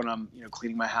 or like when I'm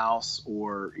cleaning my house,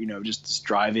 or just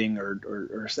driving,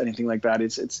 or anything like that.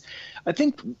 It's I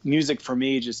think music for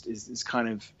me just is kind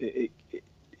of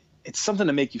it's something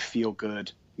to make you feel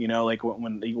good. Like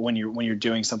when you're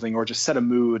doing something, or just set a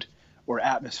mood or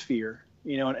atmosphere.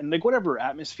 And like, whatever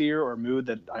atmosphere or mood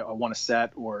that I want to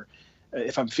set, or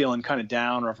if I'm feeling kind of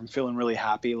down, or if I'm feeling really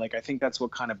happy, like, I think that's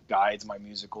what kind of guides my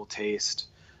musical taste.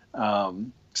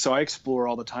 So I explore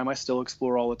all the time. I still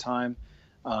explore all the time.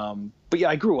 But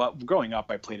yeah, growing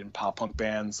up, I played in pop punk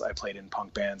bands. I played in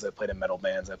punk bands. I played in metal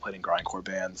bands. I played in grindcore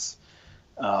bands.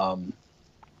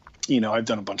 I've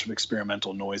done a bunch of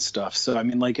experimental noise stuff. So I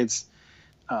mean, like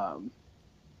um,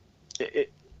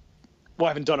 it, well, I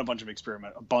haven't done a bunch of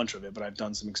it, but I've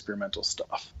done some experimental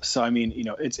stuff. So I mean,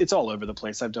 it's all over the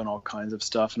place. I've done all kinds of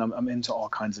stuff, and I'm into all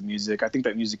kinds of music. I think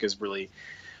that music is really,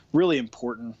 really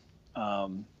important.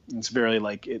 It's very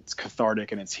like it's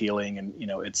cathartic and it's healing, and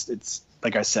it's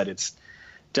like I said, it's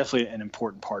definitely an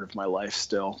important part of my life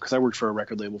still because I worked for a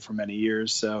record label for many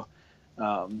years. So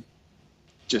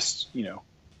just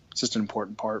it's just an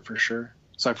important part for sure.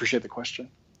 So I appreciate the question.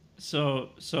 So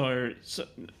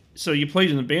you played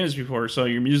in the bands before, so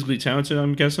you're musically talented,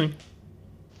 I'm guessing.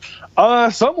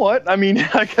 Somewhat. I mean,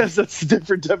 I guess that's a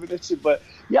different definition, but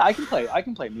yeah, I can play. I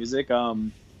can play music. I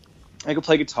can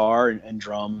play guitar and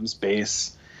drums,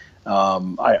 bass.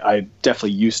 I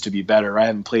definitely used to be better. I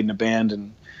haven't played in a band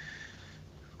in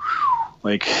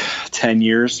like 10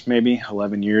 years, maybe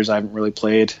 11 years. I haven't really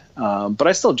played, but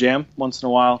I still jam once in a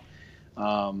while.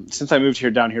 Since I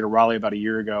moved down here to Raleigh about a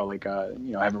year ago, like, I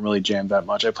haven't really jammed that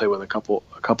much. I played with a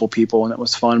couple people and that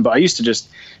was fun, but I used to just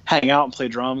hang out and play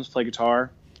drums, play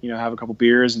guitar, have a couple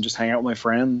beers and just hang out with my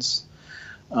friends.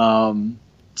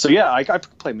 So yeah, I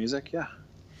play music. Yeah.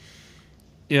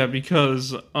 Yeah,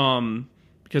 because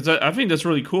I think that's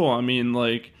really cool. I mean,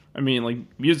 like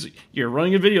music. You're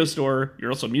running a video store.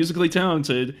 You're also musically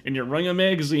talented, and you're running a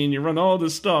magazine. You run all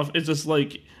this stuff. It's just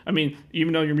like, I mean,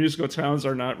 even though your musical talents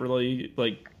are not really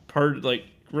like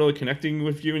really connecting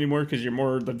with you anymore because you're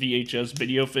more the VHS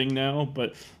video thing now.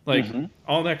 But like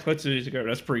all that clips together,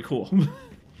 that's pretty cool.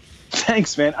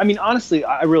 Thanks, man. I mean, honestly,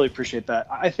 I really appreciate that.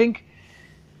 I think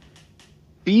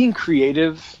being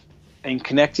creative and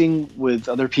connecting with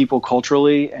other people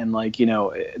culturally and like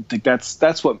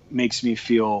that's what makes me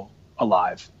feel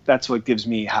alive. That's what gives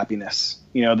me happiness.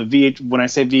 When I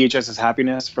say VHS is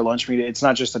happiness for Lunch Meat, it's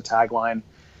not just a tagline.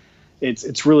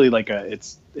 It's really like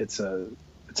it's a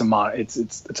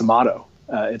motto.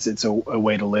 It's a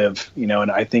way to live.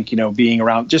 And I think being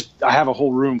around, I have a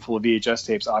whole room full of VHS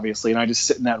tapes, obviously, and I just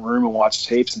sit in that room and watch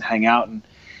tapes and hang out, and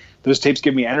those tapes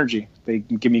give me energy. They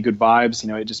give me good vibes.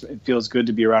 It feels good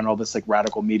to be around all this like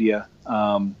radical media.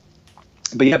 But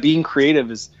yeah, being creative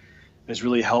has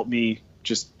really helped me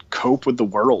just cope with the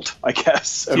world, I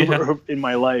guess, in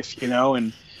my life,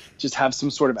 and just have some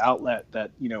sort of outlet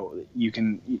that, you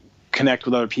can connect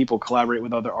with other people, collaborate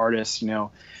with other artists,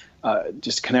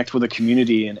 just connect with a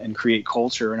community and create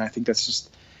culture. And I think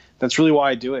that's really why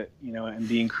I do it, and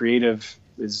being creative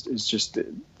is just,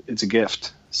 it's a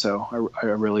gift. So I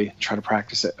really try to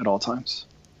practice it at all times.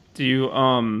 Do you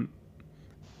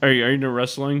are you into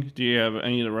wrestling? Do you have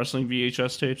any of the wrestling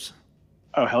VHS tapes?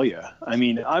 Oh hell yeah! I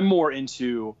mean, I'm more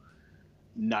into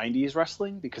 '90s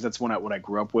wrestling because that's what I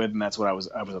grew up with, and that's what I was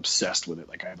obsessed with it.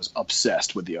 Like I was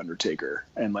obsessed with the Undertaker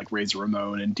and like Razor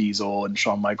Ramon and Diesel and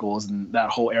Shawn Michaels and that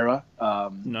whole era.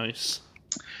 Nice.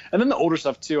 And then the older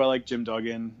stuff too. I like Jim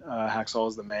Duggan, Hacksaw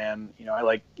is the Man. I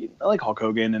like Hulk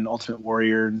Hogan and Ultimate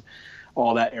Warrior and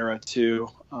all that era too.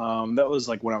 That was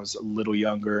like when I was a little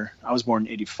younger. I was born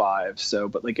in '85,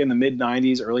 but like in the mid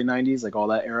 '90s, early '90s, like all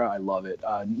that era, I love it.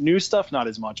 New stuff, not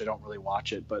as much. I don't really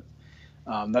watch it, but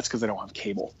that's because I don't have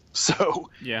cable. So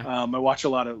yeah, I watch a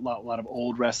lot of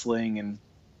old wrestling, and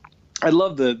I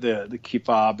love the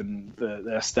kayfabe and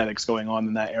the aesthetics going on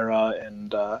in that era.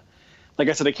 And like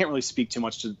I said, I can't really speak too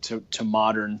much to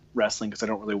modern wrestling because I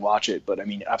don't really watch it. But I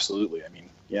mean, absolutely. I mean,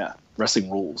 yeah, wrestling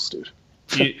rules, dude.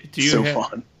 Do you so have,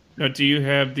 fun. No, do you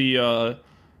have the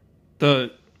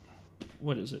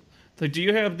what is it? Like, do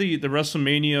you have the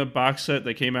WrestleMania box set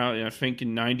that came out, I think,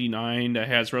 in '99 that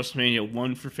has WrestleMania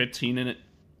 1 for 15 in it,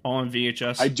 all on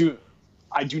VHS? I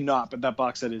do not, but that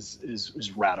box set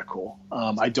is radical.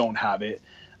 I don't have it.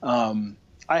 I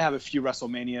have a few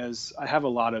WrestleManias. I have a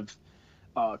lot of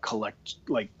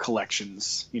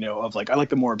collections, of like, I like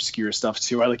the more obscure stuff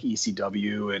too. I like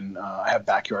ECW and I have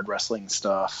backyard wrestling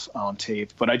stuff on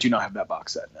tape, but I do not have that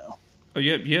box set now. Oh,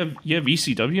 you have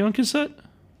ECW on cassette?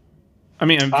 I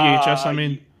mean, on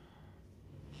VHS.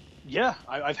 Yeah,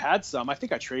 I've had some. I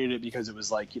think I traded it because it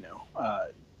was like,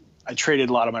 I traded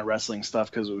a lot of my wrestling stuff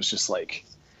because it was just like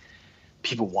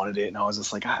people wanted it, and I was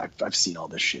just like, I've seen all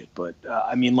this shit. But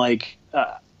I mean, like,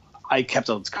 I kept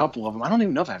a couple of them. I don't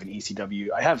even know if I have an ECW.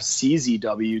 I have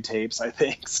CZW tapes, I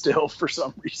think, still for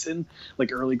some reason,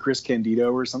 like early Chris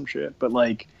Candido or some shit. But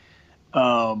like,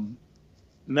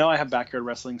 now I have backyard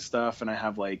wrestling stuff, and I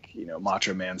have like,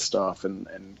 Macho Man stuff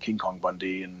and King Kong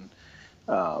Bundy and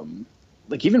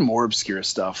like even more obscure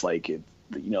stuff, like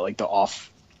like the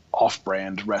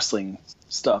off-brand wrestling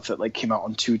stuff that like came out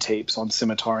on 2 tapes on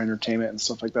Scimitar Entertainment and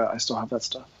stuff like that. I still have that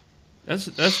stuff.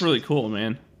 That's really cool,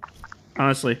 man.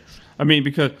 Honestly, I mean,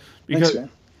 because Thanks, man.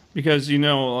 because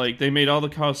like they made all the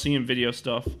Coliseum video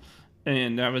stuff,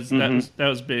 and that was that Hmm. was that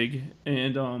was big.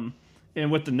 And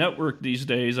with the network these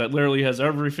days, that literally has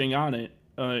everything on it.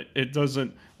 It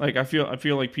doesn't like I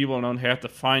feel like people don't have to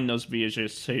find those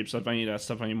VHS tapes of any of that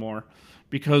stuff anymore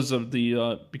because of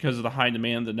the high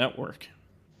demand of the network.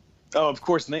 Oh, of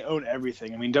course, and they own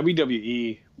everything. I mean,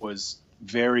 WWE was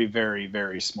very, very,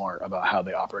 very smart about how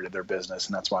they operated their business,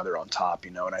 and that's why they're on top.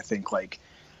 And I think like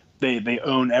they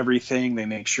own everything. They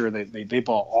make sure they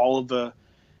bought all of the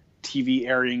TV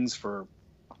airings for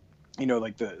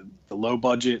like the low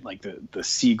budget, like the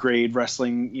C grade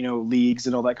wrestling leagues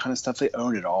and all that kind of stuff. They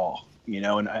own it all.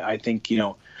 And I think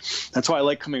that's why I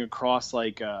like coming across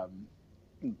like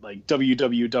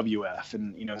WWF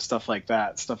and stuff like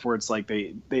that, stuff where it's like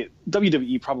they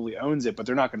WWE probably owns it, but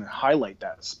they're not going to highlight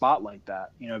that, spotlight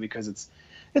that, because it's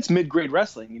mid-grade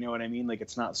wrestling, you know what I mean? Like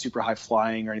it's not super high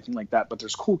flying or anything like that, but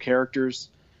there's cool characters,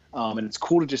 and it's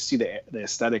cool to just see the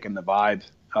aesthetic and the vibe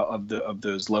of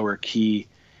those lower key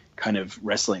kind of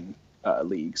wrestling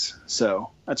leagues.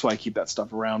 So that's why I keep that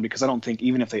stuff around, because I don't think,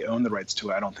 even if they own the rights to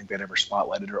it, I don't think they'd ever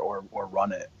spotlight it or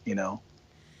run it.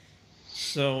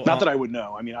 So Not that I would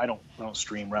know. I mean, I don't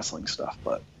stream wrestling stuff,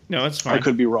 but no, it's I fine.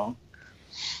 could be wrong.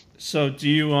 So do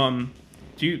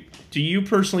you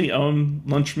personally own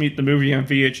Lunch Meat the movie on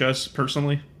VHS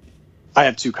personally? I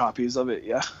have 2 copies of it.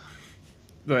 Yeah.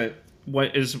 But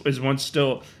what is one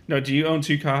still? No, do you own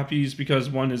 2 copies because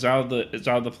one is out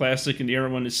of the plastic and the other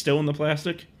one is still in the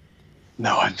plastic?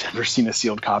 No, I've never seen a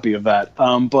sealed copy of that.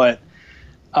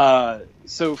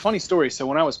 So funny story. So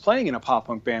when I was playing in a pop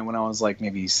punk band when I was like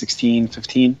maybe 16,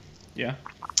 15, Yeah.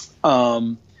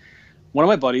 one of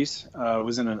my buddies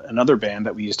was in another band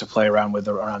that we used to play around with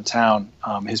around town.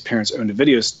 His parents owned a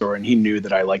video store, and he knew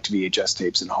that I liked VHS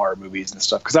tapes and horror movies and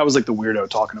stuff, because I was like the weirdo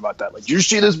talking about that. Like, did you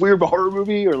see this weird horror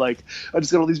movie? Or like, I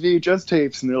just got all these VHS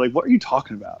tapes, and they're like, what are you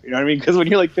talking about? You know what I mean? Because when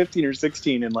you're like 15 or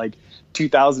 16 and like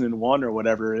 2001 or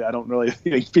whatever, I don't really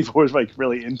think people were like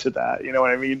really into that. You know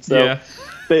what I mean? So Yeah.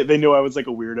 they knew I was like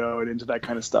a weirdo and into that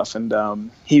kind of stuff.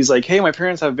 And he's like, hey, my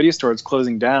parents have a video store. It's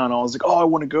closing down. I was like, oh, I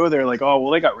want to go there. Like, oh,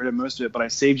 well, they got rid of most of it, but I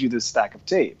saved you this stack of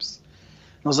tapes.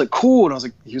 And I was like, cool.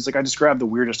 And he was like, I just grabbed the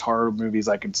weirdest horror movies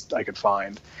I could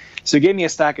find. So he gave me a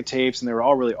stack of tapes, and they were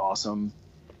all really awesome.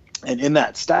 And in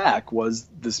that stack was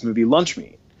this movie Lunch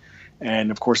Meat.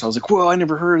 And of course I was like, whoa, I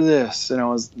never heard of this. And I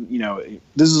was,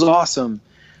 this is awesome.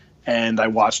 And I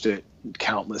watched it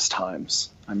countless times.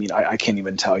 I mean, I can't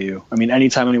even tell you. I mean,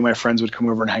 anytime any of my friends would come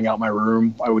over and hang out in my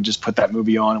room, I would just put that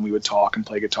movie on and we would talk and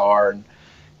play guitar and,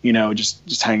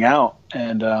 just hang out.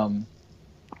 And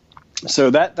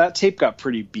so that tape got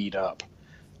pretty beat up.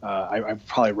 I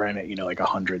probably ran it, like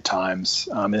 100 times.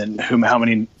 And then who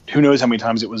knows how many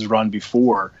times it was run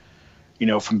before,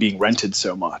 from being rented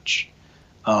so much.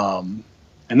 And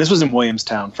this was in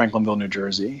Williamstown, Franklinville, New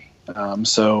Jersey.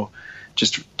 So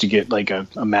just to get like a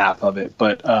map of it,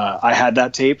 but I had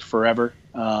that tape forever,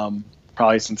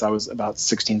 probably since I was about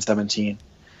 16, 17.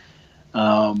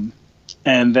 And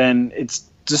then it's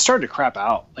just started to crap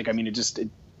out. Like, I mean, it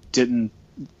didn't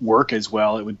work as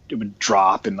well. It would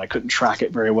drop, and I couldn't track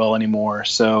it very well anymore.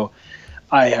 So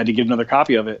I had to get another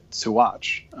copy of it to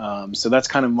watch. So that's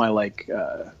kind of my like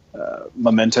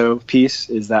memento piece,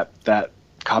 is that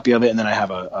copy of it. And then I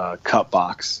have a cut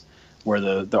box where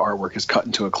the artwork is cut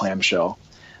into a clamshell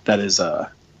that is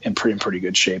in pretty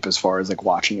good shape as far as like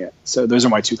watching it. So those are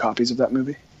my 2 copies of that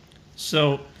movie.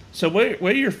 So what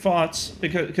are your thoughts?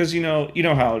 Because you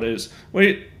know how it is.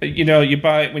 You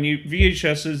buy when you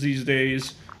VHSs these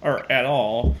days are at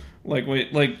all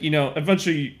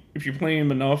eventually if you're playing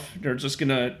them enough, they're just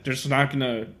not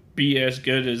gonna be as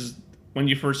good as when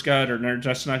you first got it, or they're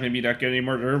just not gonna be that good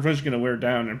anymore. They're eventually gonna wear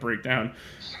down and break down.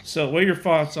 So what are your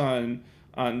thoughts on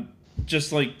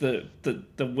just like the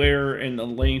wear and the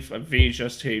length of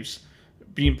VHS tapes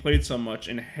being played so much,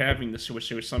 and having to switch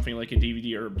to something like a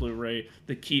DVD or a Blu-ray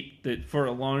to keep that for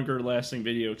a longer lasting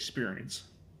video experience?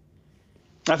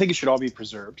 I think it should all be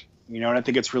preserved, and I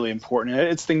think it's really important.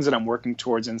 It's things that I'm working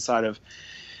towards inside of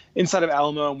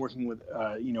Alamo. I'm working with,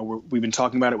 we've been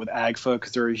talking about it with AGFA,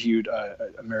 because they're a huge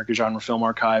American Genre Film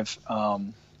Archive,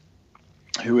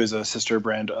 who is a sister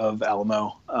brand of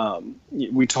Alamo.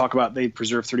 We talk about, they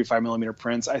preserve 35 millimeter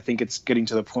prints. I think it's getting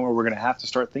to the point where we're going to have to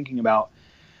start thinking about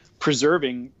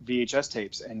preserving VHS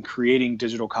tapes and creating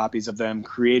digital copies of them,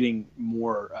 creating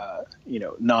more,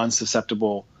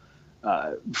 non-susceptible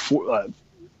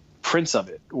prints of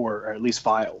it, or at least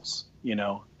files,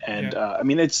 And Yeah. I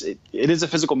mean, it is a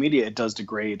physical media. It does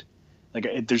degrade.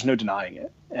 There's no denying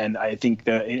it. And I think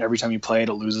that every time you play it,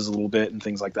 it loses a little bit and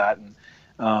things like that.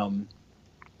 And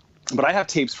but I have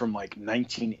tapes from like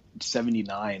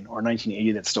 1979 or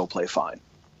 1980 that still play fine.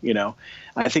 You know,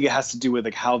 I think it has to do with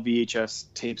like how VHS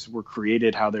tapes were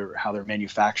created, how they're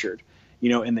manufactured. You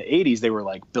know, in the 80s they were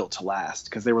like built to last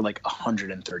because they were like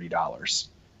 $130.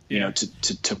 You know,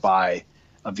 to buy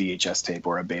a VHS tape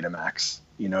or a Betamax.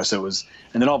 You know, so it was,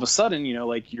 and then all of a sudden, you know,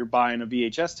 like you're buying a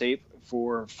VHS tape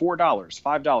for $4,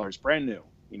 $5, brand new.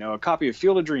 You know, a copy of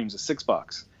Field of Dreams is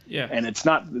 $6. Yeah. And it's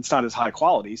not as high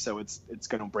quality, so it's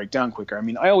going to break down quicker. I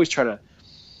mean, I always try to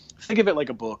think of it like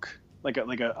a book, like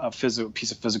a physical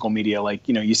piece of physical media. Like,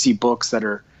 you know, you see books that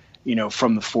are, you know,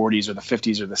 from the 40s or the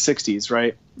 50s or the 60s,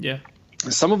 right? Yeah.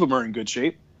 And some of them are in good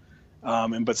shape,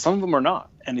 but some of them are not.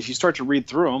 And if you start to read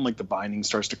through them, like the binding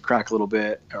starts to crack a little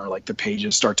bit, or like the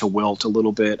pages start to wilt a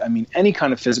little bit. I mean, any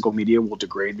kind of physical media will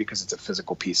degrade because it's a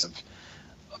physical piece of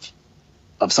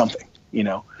something, you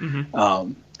know.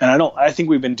 Mm-hmm. And I think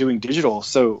we've been doing digital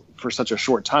so for such a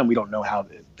short time, we don't know how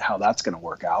that's going to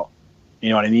work out. You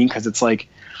know what I mean? Because it's like,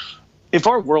 if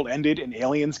our world ended and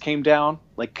aliens came down,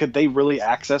 like, could they really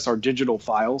access our digital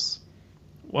files?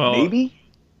 Well, maybe.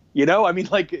 You know, I mean,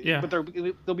 like, yeah. but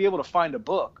they'll be able to find a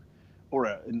book,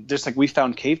 or just like we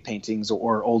found cave paintings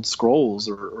or old scrolls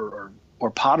or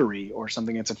pottery or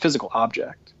something. It's a physical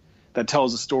object that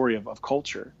tells a story of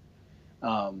culture,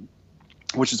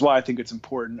 which is why I think it's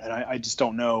important. And I just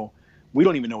don't know. We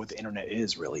don't even know what the internet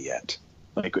is really yet.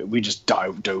 Like, we just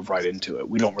dove right into it.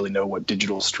 We don't really know what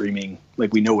digital streaming,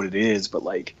 like, we know what it is, but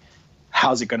like,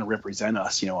 how's it going to represent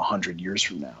us, you know, 100 years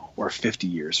from now or 50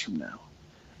 years from now?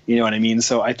 You know what I mean?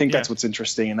 So I think that's what's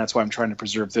interesting, and that's why I'm trying to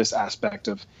preserve this aspect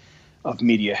of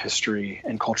media history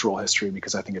and cultural history,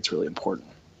 because I think it's really important.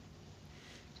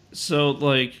 So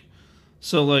what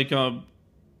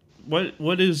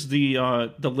is the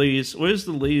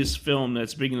latest film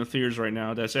that's big in the theaters right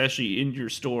now that's actually in your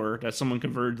store that someone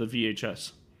converted to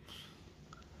VHS?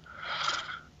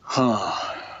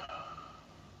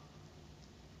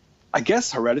 I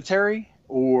guess Hereditary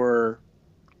or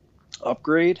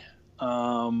Upgrade.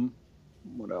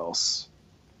 What else?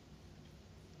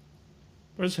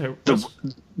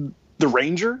 The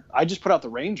Ranger. I just put out The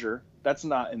Ranger. That's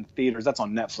not in theaters. That's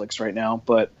on Netflix right now.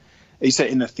 But you said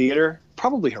in the theater,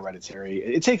 probably Hereditary.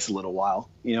 It takes a little while.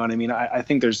 You know what I mean? I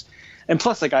think there's, and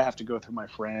plus, like, I have to go through my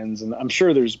friends, and I'm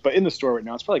sure there's, but in the store right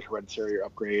now, it's probably like Hereditary or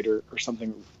Upgrade or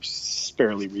something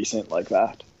fairly recent like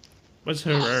that. Is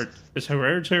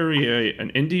Hereditary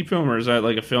an indie film, or is that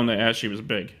like a film that actually was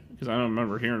big? Because I don't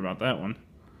remember hearing about that one.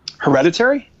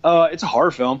 Hereditary? It's a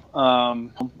horror film. I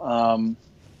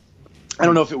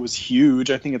don't know if it was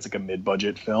huge. I think it's like a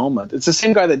mid-budget film. It's the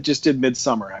same guy that just did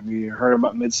Midsommar. Have you heard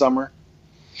about Midsommar?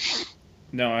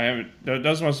 No, I haven't.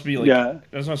 Those must be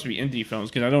those must be indie films,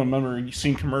 because I don't remember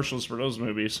seeing commercials for those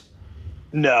movies.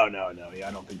 No. Yeah,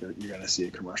 I don't think you're going to see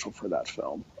a commercial for that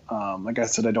film. Like I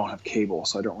said, I don't have cable,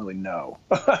 so I don't really know.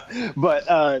 But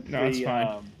no, it's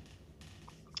fine.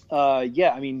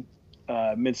 Yeah, I mean,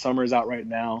 Midsommar is out right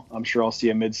now. I'm sure I'll see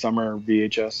a Midsommar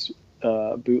VHS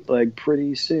bootleg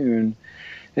pretty soon.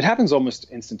 It happens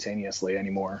almost instantaneously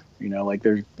anymore. You know, like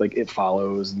there's like It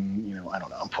Follows, and, you know, I don't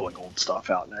know. I'm pulling old stuff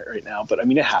out right now, but I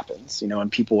mean, it happens. You know, and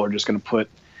people are just going to put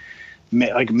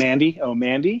like Mandy.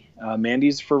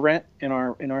 Mandy's for rent in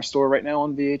our store right now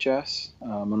on VHS. I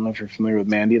don't know if you're familiar with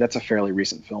Mandy. That's a fairly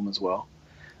recent film as well.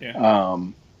 Yeah.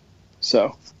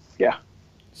 So yeah.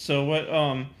 So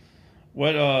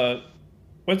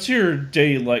what's your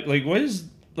day like? Like, what is,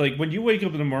 like, when you wake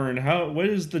up in the morning, what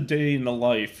is the day in the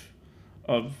life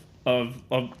of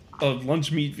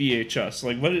Lunch Meat VHS?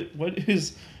 Like, what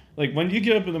is, like, when you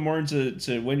get up in the morning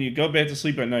to when you go back to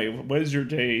sleep at night, what is your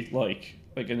day like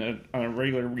on a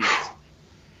regular week?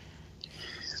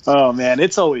 Oh man,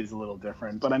 it's always a little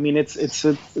different, but I mean, it's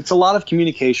a lot of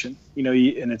communication, you know,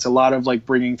 and it's a lot of like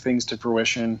bringing things to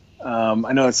fruition.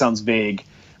 I know it sounds vague,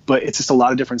 but it's just a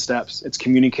lot of different steps. It's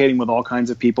communicating with all kinds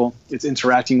of people. It's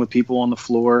interacting with people on the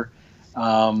floor.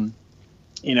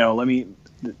 You know,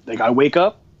 I wake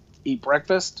up, eat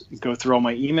breakfast, go through all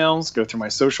my emails, go through my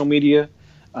social media,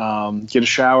 get a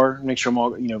shower, make sure I'm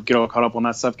all, you know, get all caught up on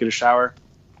that stuff, get a shower.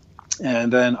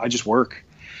 And then I just work.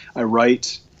 I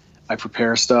write, I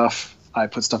prepare stuff, I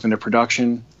put stuff into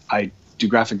production, I do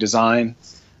graphic design.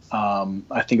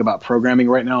 I think about programming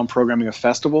right now. I'm programming a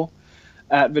festival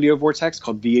at Video Vortex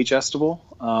called VHestival.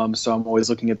 So I'm always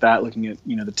looking at that, looking at,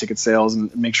 you know, the ticket sales,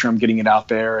 and make sure I'm getting it out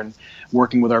there, and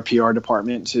working with our PR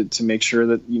department to make sure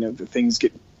that, you know, the things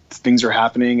are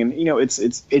happening. And, you know, it's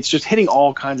just hitting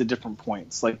all kinds of different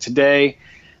points. Like today,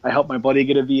 I helped my buddy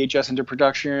get a VHS into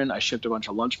production. I shipped a bunch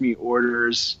of Lunch Meat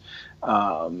orders.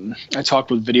 I talked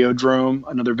with Videodrome,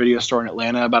 another video store in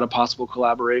Atlanta, about a possible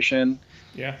collaboration.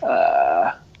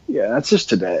 Yeah. Yeah, that's just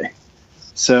today.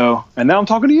 So, and now I'm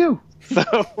talking to you.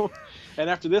 So, and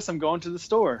after this, I'm going to the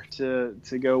store to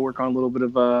go work on a little bit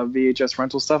of VHS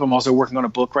rental stuff. I'm also working on a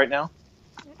book right now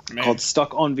called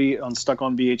Stuck on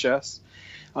VHS.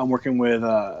 I'm working with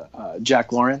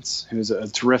Jack Lawrence, who's a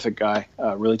terrific guy,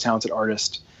 a really talented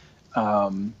artist.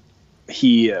 We're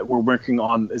working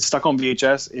on Stuck on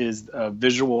VHS is a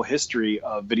visual history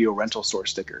of video rental store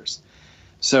stickers.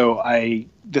 So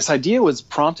this idea was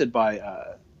prompted by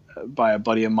a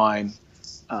buddy of mine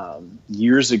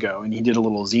years ago, and he did a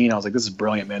little zine. I was like, this is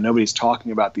brilliant, man. Nobody's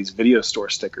talking about these video store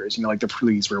stickers, like the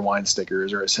Please Rewind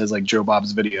stickers, or it says like Joe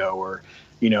Bob's video, or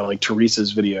like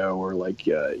Teresa's video, or like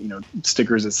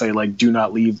stickers that say like do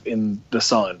not leave in the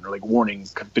sun, or like warning,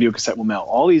 video cassette will melt.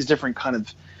 All these different kind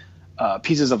of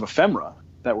pieces of ephemera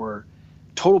that were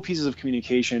total pieces of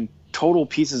communication, total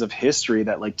pieces of history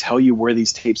that like tell you where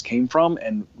these tapes came from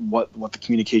and what the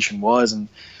communication was. And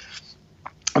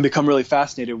I've become really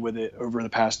fascinated with it over the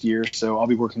past year. So I'll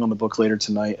be working on the book later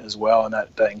tonight as well. And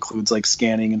that includes like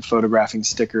scanning and photographing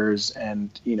stickers and,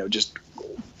 just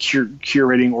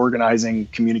curating, organizing,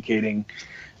 communicating.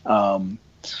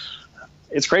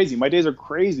 It's crazy. My days are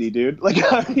crazy, dude. Like,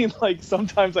 I mean, like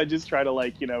sometimes I just try to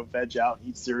like, veg out and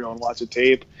eat cereal and watch a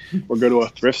tape or go to a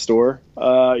thrift store,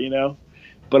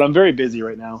 but I'm very busy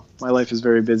right now. My life is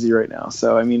very busy right now.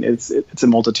 So, I mean, it's a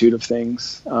multitude of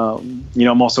things.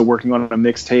 I'm also working on a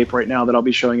mixtape right now that I'll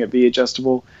be showing at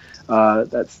VHStival.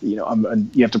 That's, you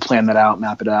have to plan that out,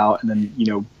 map it out, and then,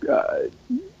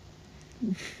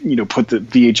 put the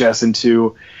VHS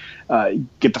into,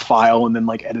 get the file and then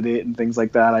like edit it and things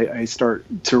like that. I start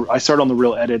on the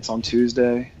real edits on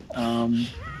Tuesday.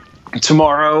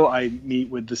 Tomorrow I meet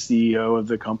with the CEO of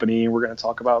the company. We're going to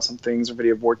talk about some things for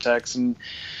Video Vortex, and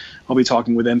I'll be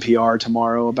talking with NPR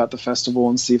tomorrow about the festival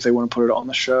and see if they want to put it on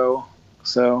the show.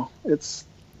 So it's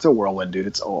a whirlwind, dude.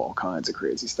 It's all kinds of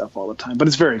crazy stuff all the time, but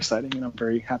it's very exciting and I'm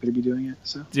very happy to be doing it.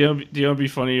 So do you want to be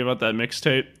funny about that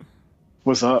mixtape?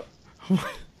 What's up?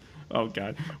 Oh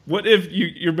God! What if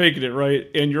you're making it right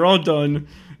and you're all done,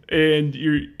 and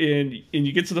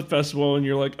you get to the festival and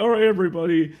you're like, all right,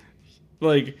 everybody,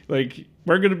 like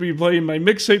we're gonna be playing my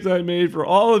mixtape that I made for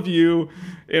all of you,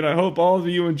 and I hope all of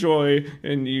you enjoy.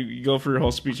 And you go for your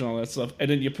whole speech and all that stuff, and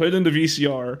then you put it into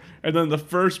VCR, and then the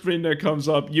first thing that comes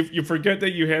up, you forget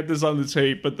that you had this on the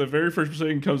tape, but the very first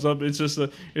thing that comes up, it's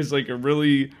like a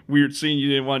really weird scene you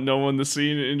didn't want no one to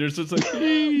see, and there's just like.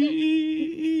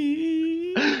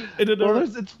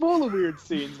 It's full of weird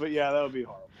scenes, but yeah, that would be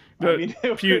horrible.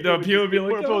 Pew would be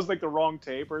like, if it was like the wrong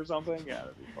tape or something, yeah,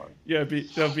 that'd be funny. Yeah,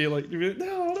 they'll be like,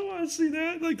 no, I don't want to see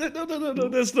that. Like that, no,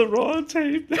 that's the wrong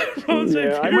tape.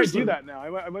 Yeah, I might do that now.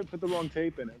 I might put the wrong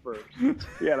tape in it first.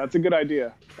 Yeah, that's a good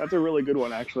idea. That's a really good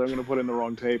one, actually. I'm going to put in the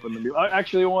wrong tape and then be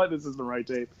actually, you know what? This is the right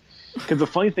tape. Because the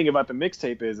funny thing about the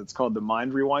mixtape is it's called the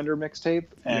Mind Rewinder mixtape,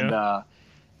 and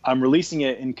I'm releasing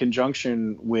it in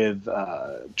conjunction with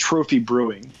Trophy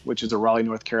Brewing, which is a Raleigh,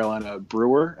 North Carolina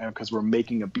brewer, and because we're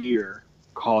making a beer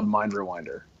called Mind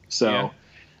Rewinder. So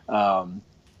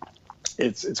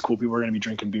it's cool. People are going to be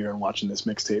drinking beer and watching this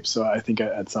mixtape. So I think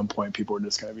at some point people are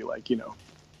just going to be like,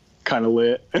 kind of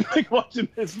lit and like watching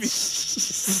this.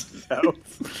 So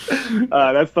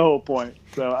that's the whole point.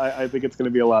 So I think it's going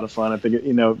to be a lot of fun. I think,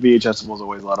 VHStival is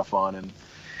always a lot of fun, and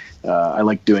I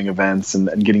like doing events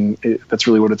and getting that's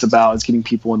really what it's about. It's getting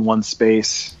people in one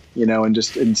space,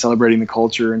 and celebrating the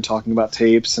culture and talking about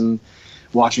tapes and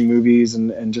watching movies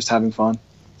and just having fun.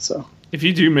 So if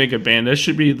you do make a band, that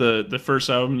should be the first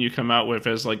album you come out with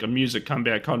as like a music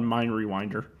comeback called Mind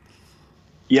Rewinder.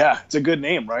 Yeah, it's a good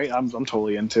name, right? I'm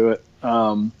totally into it.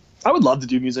 I would love to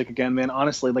do music again, man.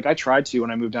 Honestly, like I tried to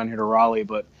when I moved down here to Raleigh,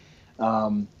 but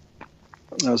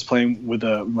I was playing with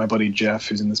my buddy Jeff,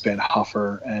 who's in this band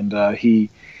Huffer, and they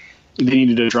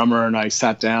needed a drummer, and I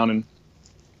sat down and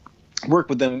worked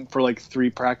with them for like 3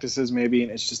 practices maybe,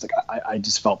 and it's just like I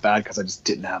just felt bad because I just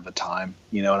didn't have the time,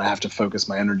 and I have to focus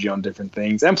my energy on different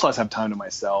things, and plus have time to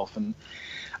myself. And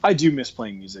I do miss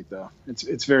playing music though.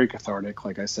 It's very cathartic,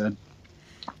 like I said,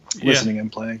 listening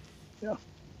and playing. Yeah.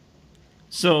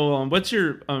 So what's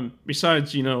your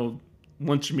besides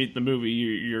once you meet the movie,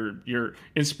 your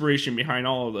inspiration behind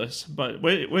all of this, but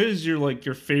what is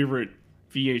your favorite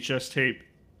VHS tape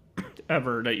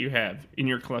ever that you have in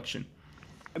your collection?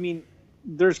 I mean,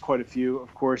 there's quite a few,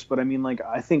 of course, but I mean, like,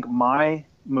 I think my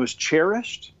most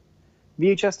cherished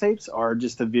VHS tapes are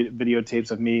just the videotapes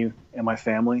of me and my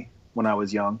family when I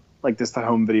was young, like just the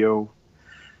home video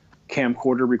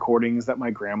camcorder recordings that my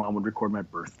grandma would record my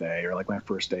birthday, or like my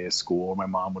first day of school, or my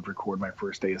mom would record my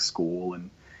first day of school,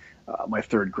 and my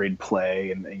 3rd grade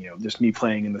play, and just me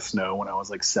playing in the snow when I was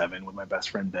like 7 with my best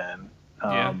friend Ben.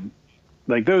 Yeah.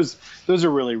 Like those are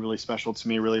really, really special to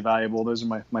me, really valuable. Those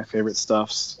are my favorite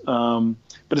stuffs.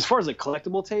 But as far as like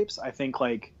collectible tapes, I think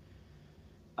like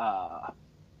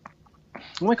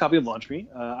my copy of Launch Me.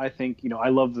 I think, I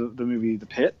love the movie The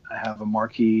Pit. I have a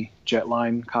marquee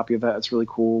Jetline copy of that. It's really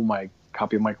cool. My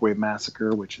copy of Microwave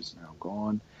Massacre, which is now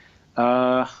gone.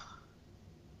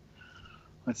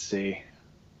 Let's see.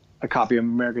 A copy of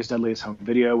America's Deadliest Home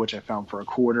Video, which I found for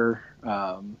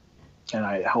 $0.25. And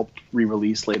I helped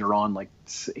re-release later on, like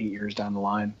 8 years down the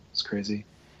line. It's crazy.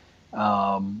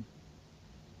 So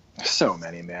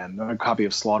many, man. A copy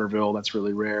of Slaughterville. That's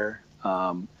really rare.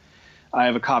 I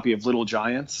have a copy of Little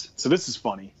Giants. So this is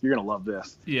funny. You're going to love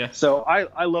this. Yeah. So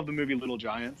I love the movie Little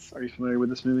Giants. Are you familiar with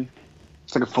this movie?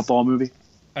 It's like a football movie.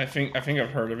 I think I've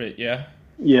heard of it. Yeah.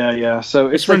 Yeah. So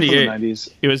it's from the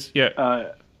 90s. It was, yeah.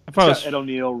 I thought it was Ed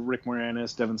O'Neill, Rick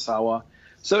Moranis, Devon Sawa.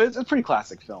 So it's a pretty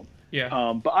classic film.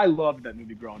 Yeah. But I loved that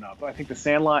movie growing up. I think The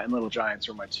Sandlot and Little Giants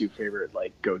were my two favorite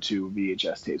like go-to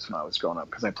VHS tapes when I was growing up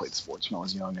because I played sports when I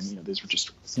was young, and these were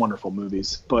just wonderful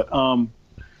movies. But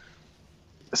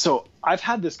so I've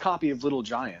had this copy of Little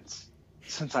Giants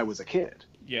since I was a kid.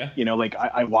 Yeah. Like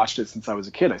I watched it since I was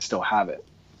a kid. I still have it.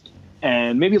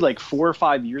 And maybe like 4 or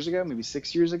 5 years ago, maybe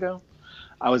 6 years ago,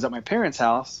 I was at my parents'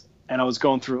 house and I was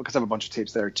going through, because I have a bunch of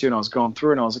tapes there too, and I was going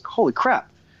through and I was like, holy crap,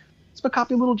 it's my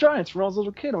copy of Little Giants from when I was a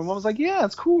little kid. And my mom was like, yeah,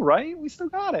 it's cool, right? We still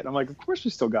got it. And I'm like, of course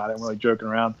we still got it. And we're like joking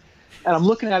around. And I'm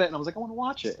looking at it and I was like, I want to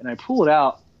watch it. And I pull it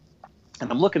out and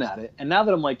I'm looking at it. And now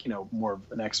that I'm like, more of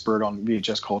an expert on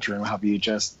VHS culture and how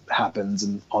VHS happens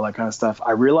and all that kind of stuff,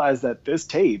 I realized that this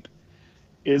tape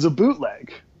is a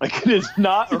bootleg. Like, it is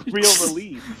not a real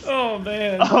release. Oh,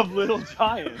 man. Of Little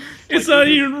Giants. It's not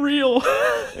even real.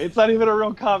 It's not even a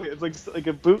real copy. It's like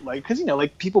a bootleg. Because,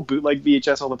 like people bootleg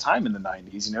VHS all the time in the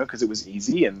 90s, because it was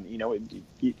easy. And, you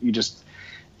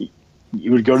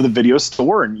would go to the video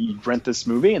store and you'd rent this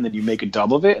movie and then you make a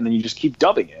dub of it and then you just keep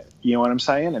dubbing it. You know what I'm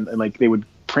saying? And like they would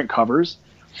print covers.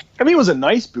 I mean, it was a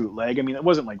nice bootleg. I mean, it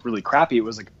wasn't like really crappy. It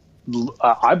was like,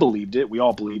 I believed it. We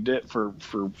all believed it for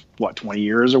what, 20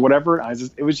 years or whatever.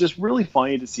 It was just really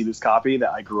funny to see this copy that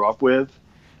I grew up with,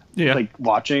 like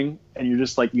watching, and you're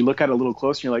just like, you look at it a little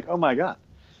closer and you're like, oh my God,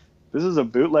 this is a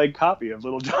bootleg copy of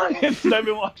Little Giants that I've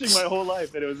been watching my whole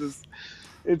life. And it was just,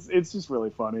 it's just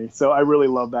really funny. So I really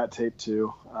love that tape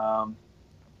too.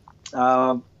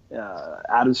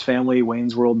 Addams Family,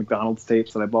 Wayne's World, McDonald's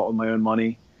tapes that I bought with my own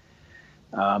money.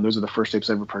 Those are the first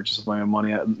tapes I ever purchased with my own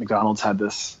money. McDonald's had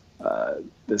this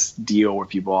deal where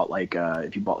if you bought like a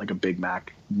Big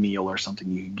Mac meal or something,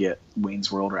 you could get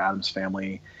Wayne's World or Addams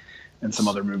Family and some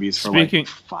other movies for like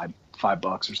 $5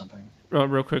 or something.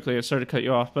 Real quickly, I started to cut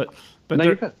you off, but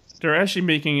no, they're actually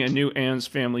making a new Addams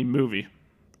Family movie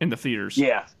in the theaters.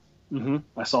 Yeah,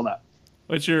 I saw that.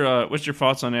 What's your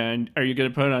thoughts on that? Are you going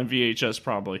to put it on VHS?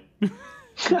 Probably.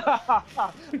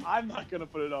 I'm not gonna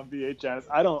put it on VHS.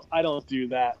 I don't do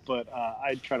that, but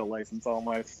I try to license all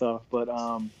my stuff. But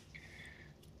I'm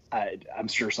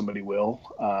sure somebody will.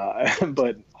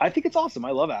 But I think it's awesome.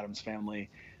 I love Addams Family.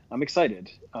 I'm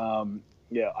excited.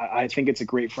 I think it's a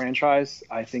great franchise.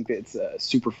 I think that it's a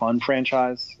super fun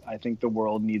franchise. I think the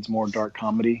world needs more dark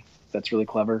comedy. That's really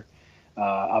clever.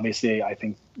 Obviously, I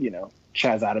think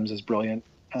Chaz Adams is brilliant.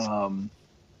 Addams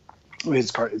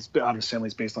Family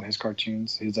is based on his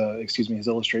cartoons, his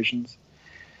illustrations.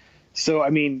 So, I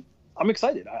mean, I'm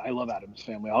excited. I love Addams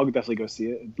Family. I'll definitely go see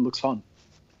it. It looks fun.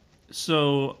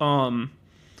 So,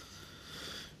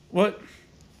 what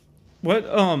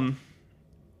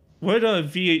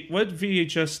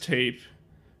VHS tape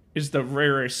is the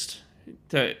rarest?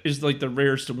 That is like the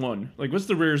rarest one. Like, what's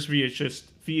the rarest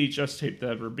VHS tape that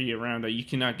ever be around that you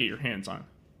cannot get your hands on?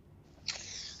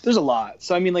 There's a lot.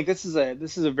 So I mean, like this is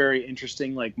a very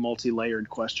interesting, like multi-layered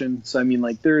question. So I mean,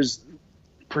 like there's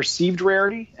perceived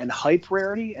rarity and hype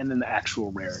rarity, and then the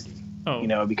actual rarity.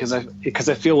 Oh. Because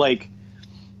I feel like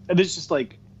there's just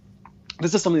like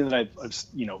this is something that I've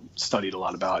studied a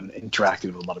lot about and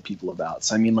interacted with a lot of people about.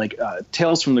 So I mean, like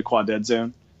Tales from the Quadead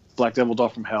Zone, Black Devil Doll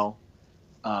from Hell.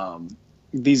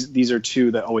 These are two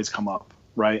that always come up,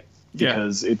 right?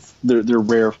 Because they're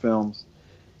rare films.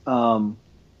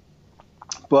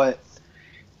 But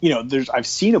I've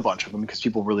seen a bunch of them because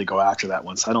people really go after that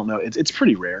one. So I don't know. It's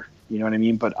pretty rare. You know what I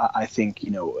mean? But I think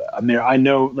I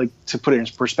know, like, to put it in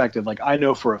perspective, like I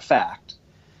know for a fact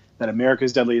that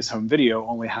America's Deadliest Home Video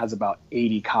only has about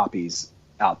 80 copies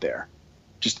out there,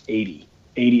 just 80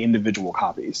 individual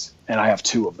copies, and I have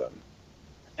 2 of them,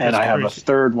 and I have a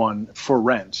third one for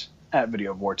rent at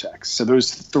Video Vortex. So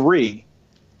those 3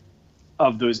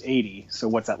 of those 80. So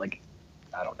what's that, like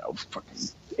I don't know, fucking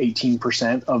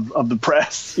 18% of the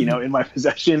press, in my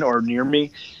possession or near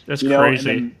me. That's crazy.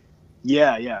 And then,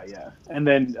 yeah. And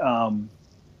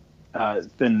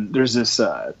then there's this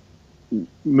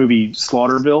movie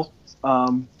Slaughterville,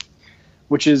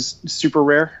 which is super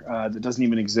rare. That doesn't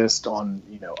even exist on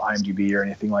IMDb or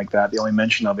anything like that. The only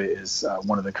mention of it is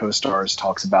one of the co-stars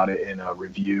talks about it in a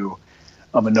review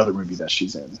of another movie that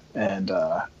she's in, and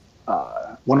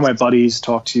one of my buddies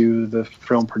talked to the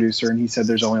film producer, and he said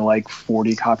there's only like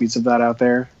 40 copies of that out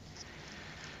there.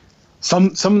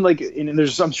 Some like, and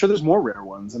I'm sure there's more rare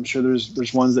ones. I'm sure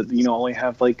there's ones that only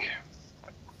have like.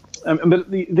 But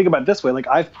think about it this way: like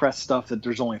I've pressed stuff that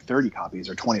there's only 30 copies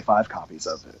or 25 copies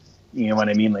of it. You know what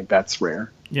I mean? Like that's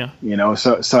rare. Yeah.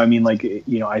 So I mean, like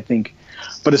I think,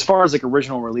 but as far as like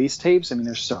original release tapes, I mean,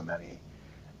 there's so many.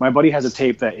 My buddy has a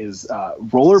tape that is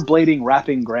rollerblading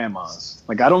rapping grandmas.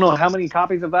 Like I don't know how many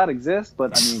copies of that exist,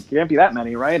 but I mean, it can't be that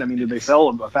many, right? I mean, did they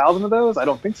sell 1,000 of those? I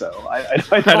don't think so.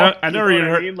 I never even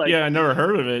heard. Like, I never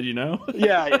heard of it.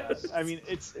 Yeah. I mean,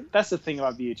 that's the thing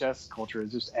about VHS culture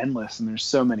is just endless, and there's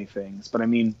so many things. But I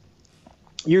mean,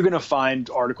 you're gonna find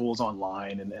articles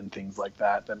online and things like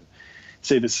that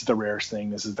say this is the rarest thing,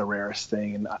 this is the rarest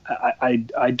thing, and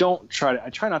I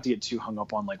try not to get too hung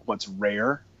up on like what's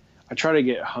rare. I try to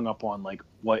get hung up on like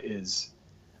what is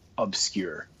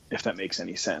obscure, if that makes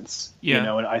any sense. Yeah.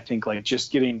 And I think like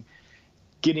just getting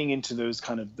into those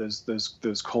kind of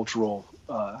those cultural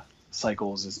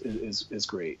cycles is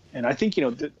great. And I think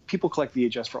people collect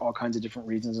VHS for all kinds of different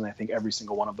reasons, and I think every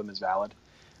single one of them is valid.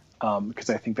 Because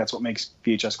I think that's what makes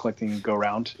VHS collecting go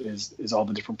round is all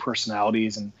the different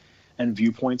personalities and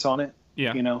viewpoints on it.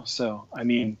 Yeah. So I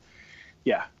mean,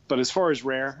 yeah. But as far as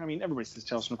rare, I mean, everybody says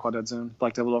Tales from the Quad Zone,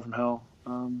 Black Devil Love from Hell,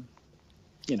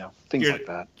 things like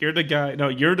that. You're the guy. No,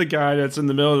 you're the guy that's in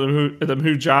the middle of the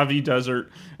Mojave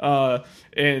Desert,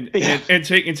 and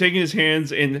taking his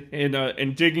hands and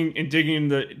digging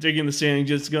the sand, and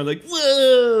just going like,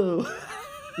 whoa.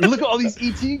 Look at all these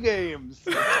ET games.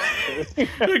 look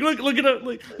it up.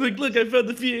 Look, I found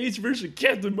the VHS version of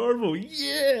Captain Marvel.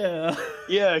 Yeah.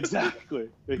 Yeah, exactly.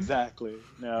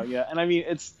 No, yeah, and I mean,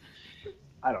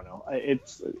 I don't know.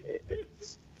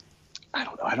 I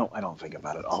don't know. I don't think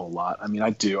about it a whole lot. I mean, I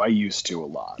do. I used to a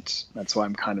lot. That's why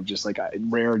I'm kind of just like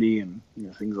rarity and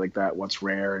things like that. What's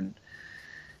rare? And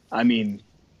I mean,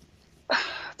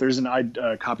 there's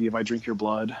a copy of I Drink Your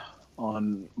Blood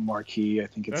on Marquee. I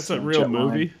think it's that's a real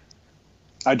movie.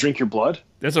 I Drink Your Blood.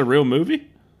 That's a real movie.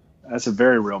 That's a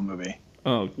very real movie.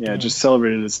 Oh yeah, God. Just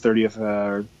celebrated its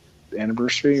 30th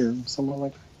anniversary or something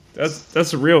like that.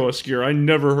 That's a real obscure. I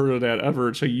never heard of that ever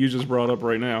until you just brought up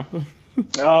right now.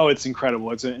 Oh, it's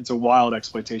incredible. It's a wild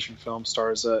exploitation film.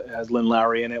 Stars has Lynn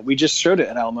Lowry in it. We just showed it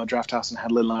at Alamo Drafthouse and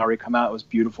had Lynn Lowry come out. It was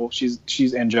beautiful.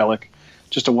 She's angelic,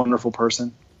 just a wonderful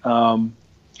person.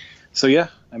 So yeah,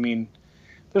 I mean,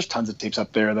 there's tons of tapes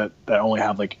up there that only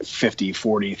have like 50,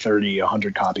 40, 30,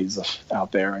 100 copies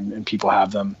out there, and people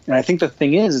have them. And I think the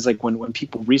thing is like when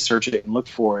people research it and look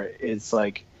for it, it's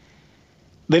like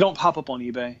they don't pop up on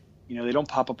eBay. They don't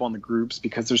pop up on the groups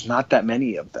because there's not that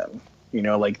many of them.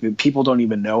 Like the people don't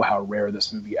even know how rare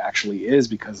this movie actually is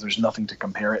because there's nothing to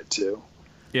compare it to.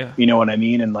 Yeah. You know what I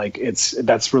mean? And like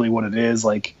that's really what it is.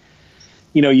 Like,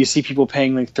 you see people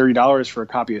paying like $30 for a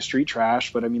copy of Street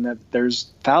Trash, but I mean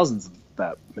there's thousands of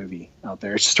that movie out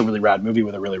there. It's just a really rad movie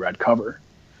with a really rad cover.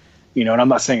 And I'm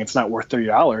not saying it's not worth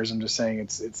 $30. I'm just saying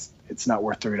it's not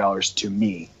worth $30 to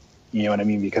me. You know what I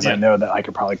mean? Because I know that I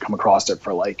could probably come across it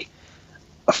for like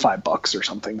 $5 or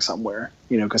something somewhere,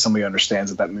 because somebody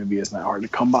understands that movie isn't that hard to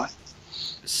come by.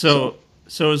 So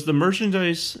is the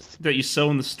merchandise that you sell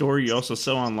in the store, you also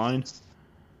sell online?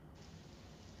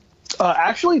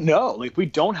 Actually, no. Like we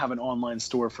don't have an online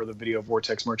store for the Video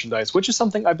Vortex merchandise, which is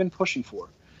something I've been pushing for.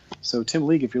 So Tim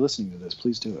League, if you're listening to this,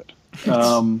 please do it.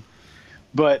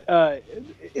 But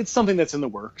it's something that's in the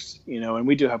works, and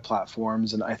we do have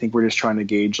platforms, and I think we're just trying to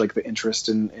gauge like the interest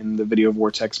in the Video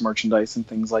Vortex merchandise and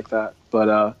things like that.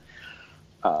 But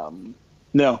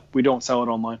no, we don't sell it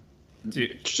online.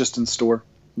 It's just in store.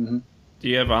 Mm-hmm. Do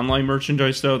you have online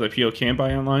merchandise though that people can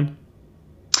buy online?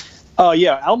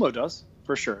 Yeah, Alamo does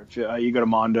for sure. If you go to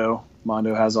Mondo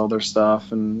has all their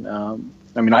stuff, and I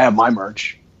mean I have my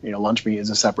merch. Lunch Meat is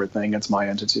a separate thing. It's my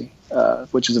entity,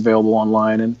 which is available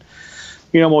online, and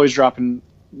I'm always dropping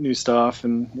new stuff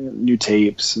and new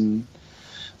tapes, and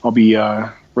I'll be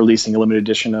releasing a limited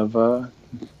edition of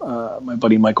my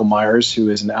buddy Michael Myers, who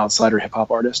is an outsider hip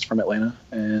hop artist from Atlanta.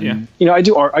 And I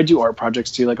do art projects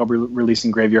too. Like I'll be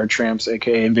releasing Graveyard Tramps,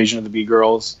 aka Invasion of the B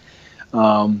Girls.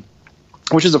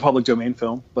 which is a public domain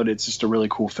film, but it's just a really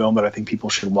cool film that I think people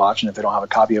should watch. And if they don't have a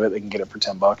copy of it, they can get it for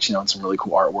 $10. You know, and some really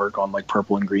cool artwork on like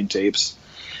purple and green tapes.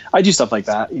 I do stuff like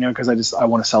that, you know, because I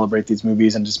want to celebrate these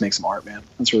movies and just make some art, man.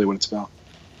 That's really what it's about.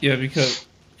 Yeah, because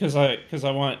I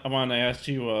want to ask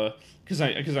you because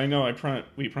I know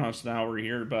we promised an hour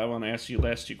here, but I want to ask you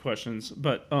last two questions.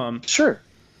 But sure.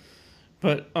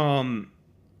 But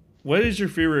what's your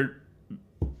favorite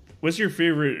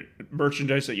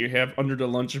merchandise that you have under the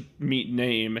Lunch Meat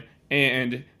name?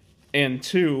 And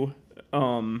two,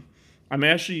 I'm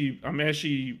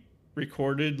actually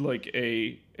recorded like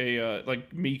a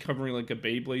like me covering like a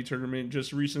Beyblade tournament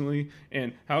just recently,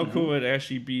 and how cool would it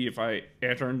actually be if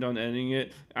after I'm done editing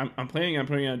it, I'm planning on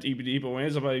putting it on DVD, but what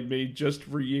if I made just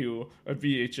for you a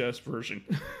VHS version?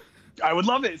 I would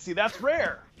love it. See, that's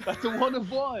rare. That's a one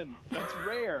of one. That's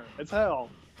rare as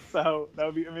hell. So that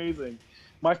would be amazing.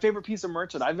 My favorite piece of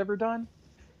merch that I've ever done.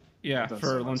 Yeah,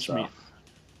 for Lunch Meat.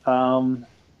 That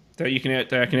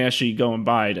I can actually go and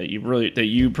buy that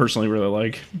you personally really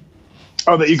like.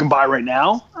 Oh, that you can buy right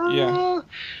now? Yeah.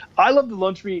 I love the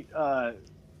Lunch Meat hand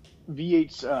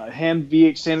VH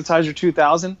sanitizer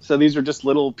 2000. So these are just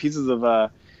little pieces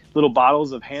of little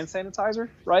bottles of hand sanitizer,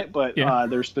 right? But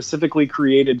they're specifically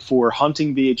created for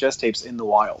hunting VHS tapes in the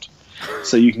wild.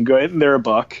 So you can go in, they're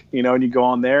 $1, you know, and you go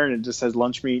on there and it just says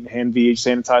Lunch Meat hand VH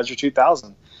sanitizer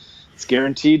 2000. It's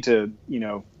guaranteed to, you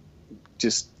know,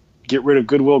 just get rid of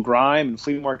Goodwill Grime and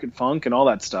Flea Market Funk and all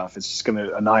that stuff. It's just going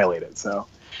to annihilate it. So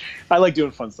I like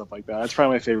doing fun stuff like that. That's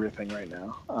probably my favorite thing right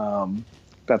now.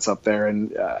 That's up there.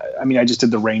 And I mean, I just did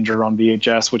the Ranger on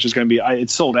VHS, which is going to be,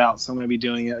 it's sold out. So I'm going to be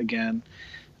doing it again.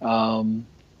 I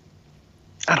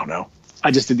don't know.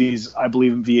 I just did these, I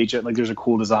believe in VHS. Like there's a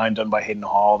cool design done by Hayden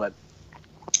Hall that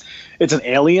it's an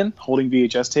alien holding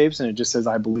VHS tapes, and it just says,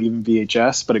 I believe in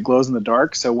VHS, but it glows in the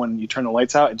dark. So when you turn the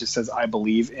lights out, it just says, I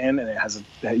believe in, and it has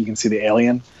you can see the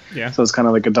alien. Yeah. So it's kind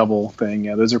of like a double thing.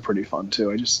 Yeah, those are pretty fun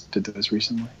too. I just did this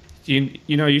recently.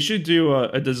 You know, you should do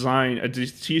a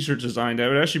t-shirt design. That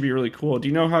would actually be really cool. Do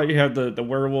you know how you have the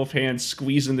werewolf hand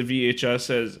squeezing the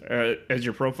VHS as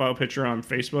your profile picture on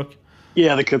Facebook?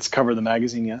 Yeah, the kids cover the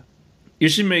magazine. Yeah. You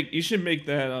should make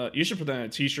that. You should put that on a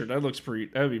t-shirt. That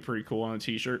would be pretty cool on a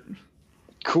t-shirt.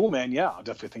 Cool, man. Yeah, I'll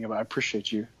definitely think about it. I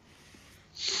appreciate you.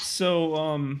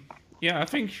 So, yeah, I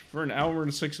think for an hour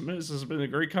and 6 minutes, this has been a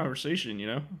great conversation. You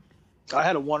know. I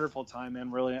had a wonderful time,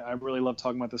 man. Really, I really love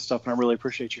talking about this stuff, and I really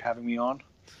appreciate you having me on.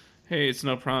 Hey, it's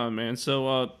no problem, man.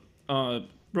 So,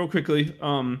 real quickly,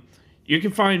 you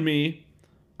can find me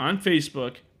on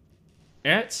Facebook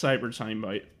at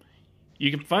CyberTimeBite. You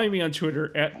can find me on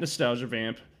Twitter at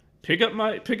NostalgiaVamp. Pick up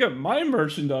my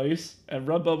merchandise at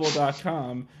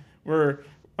Redbubble.com, where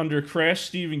under Crash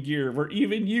Steven Gear, where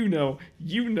even you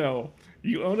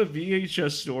own a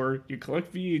VHS store, you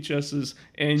collect VHSs,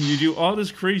 and you do all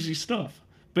this crazy stuff.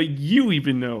 But you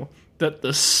even know that the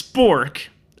Spork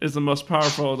is the most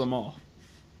powerful of them all.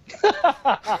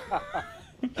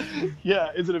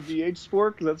 Yeah, is it a VH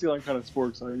Spork? Because that's the only kind of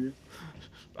sporks I use.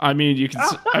 I mean, you can.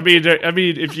 I mean,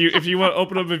 if you want to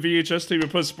open up a VHS tape and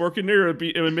put Spork in there,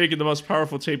 it would make it the most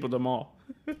powerful tape of them all.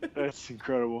 That's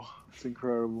incredible. It's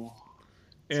incredible.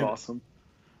 It's awesome.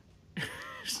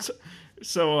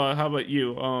 So, how about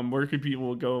you? Where can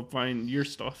people go find your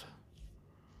stuff?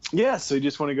 Yeah, so you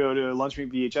just want to go to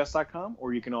lunchmeatvhs.com,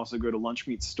 or you can also go to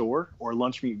Lunchmeat Store or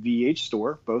Lunchmeat VH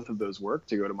Store. Both of those work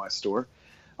to go to my store.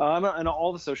 And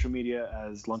all the social media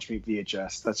as Lunchmeat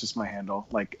VHS. That's just my handle,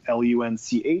 like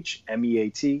LUNCHMEAT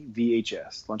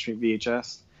VHS. Lunchmeat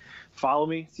VHS. Follow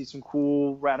me, see some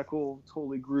cool, radical,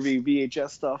 totally groovy VHS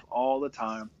stuff all the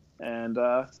time, and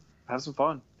have some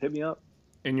fun. Hit me up.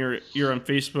 And you're on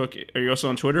Facebook. Are you also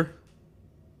on Twitter?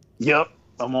 Yep,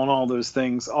 I'm on all those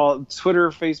things. All Twitter,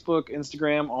 Facebook,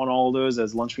 Instagram, on all those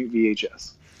as Lunchmeat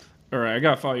VHS. All right, I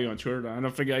gotta follow you on Twitter. I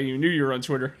don't think I even knew you were on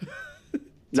Twitter.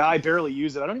 No, I barely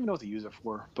use it. I don't even know what to use it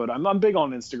for. But I'm big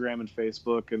on Instagram and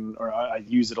Facebook, or I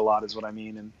use it a lot, is what I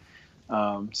mean.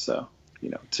 And so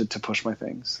to push my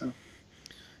things.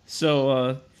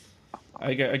 So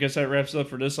I guess that wraps up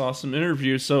for this awesome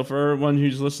interview. So for everyone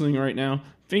who's listening right now,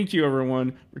 thank you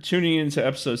everyone for tuning in to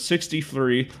episode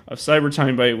 63 of Cyber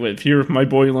Time Bite with my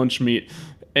boy Lunch Meat.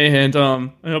 And I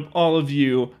hope all of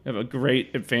you have a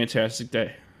great and fantastic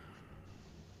day.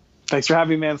 Thanks for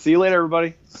having me, man. See you later,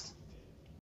 everybody.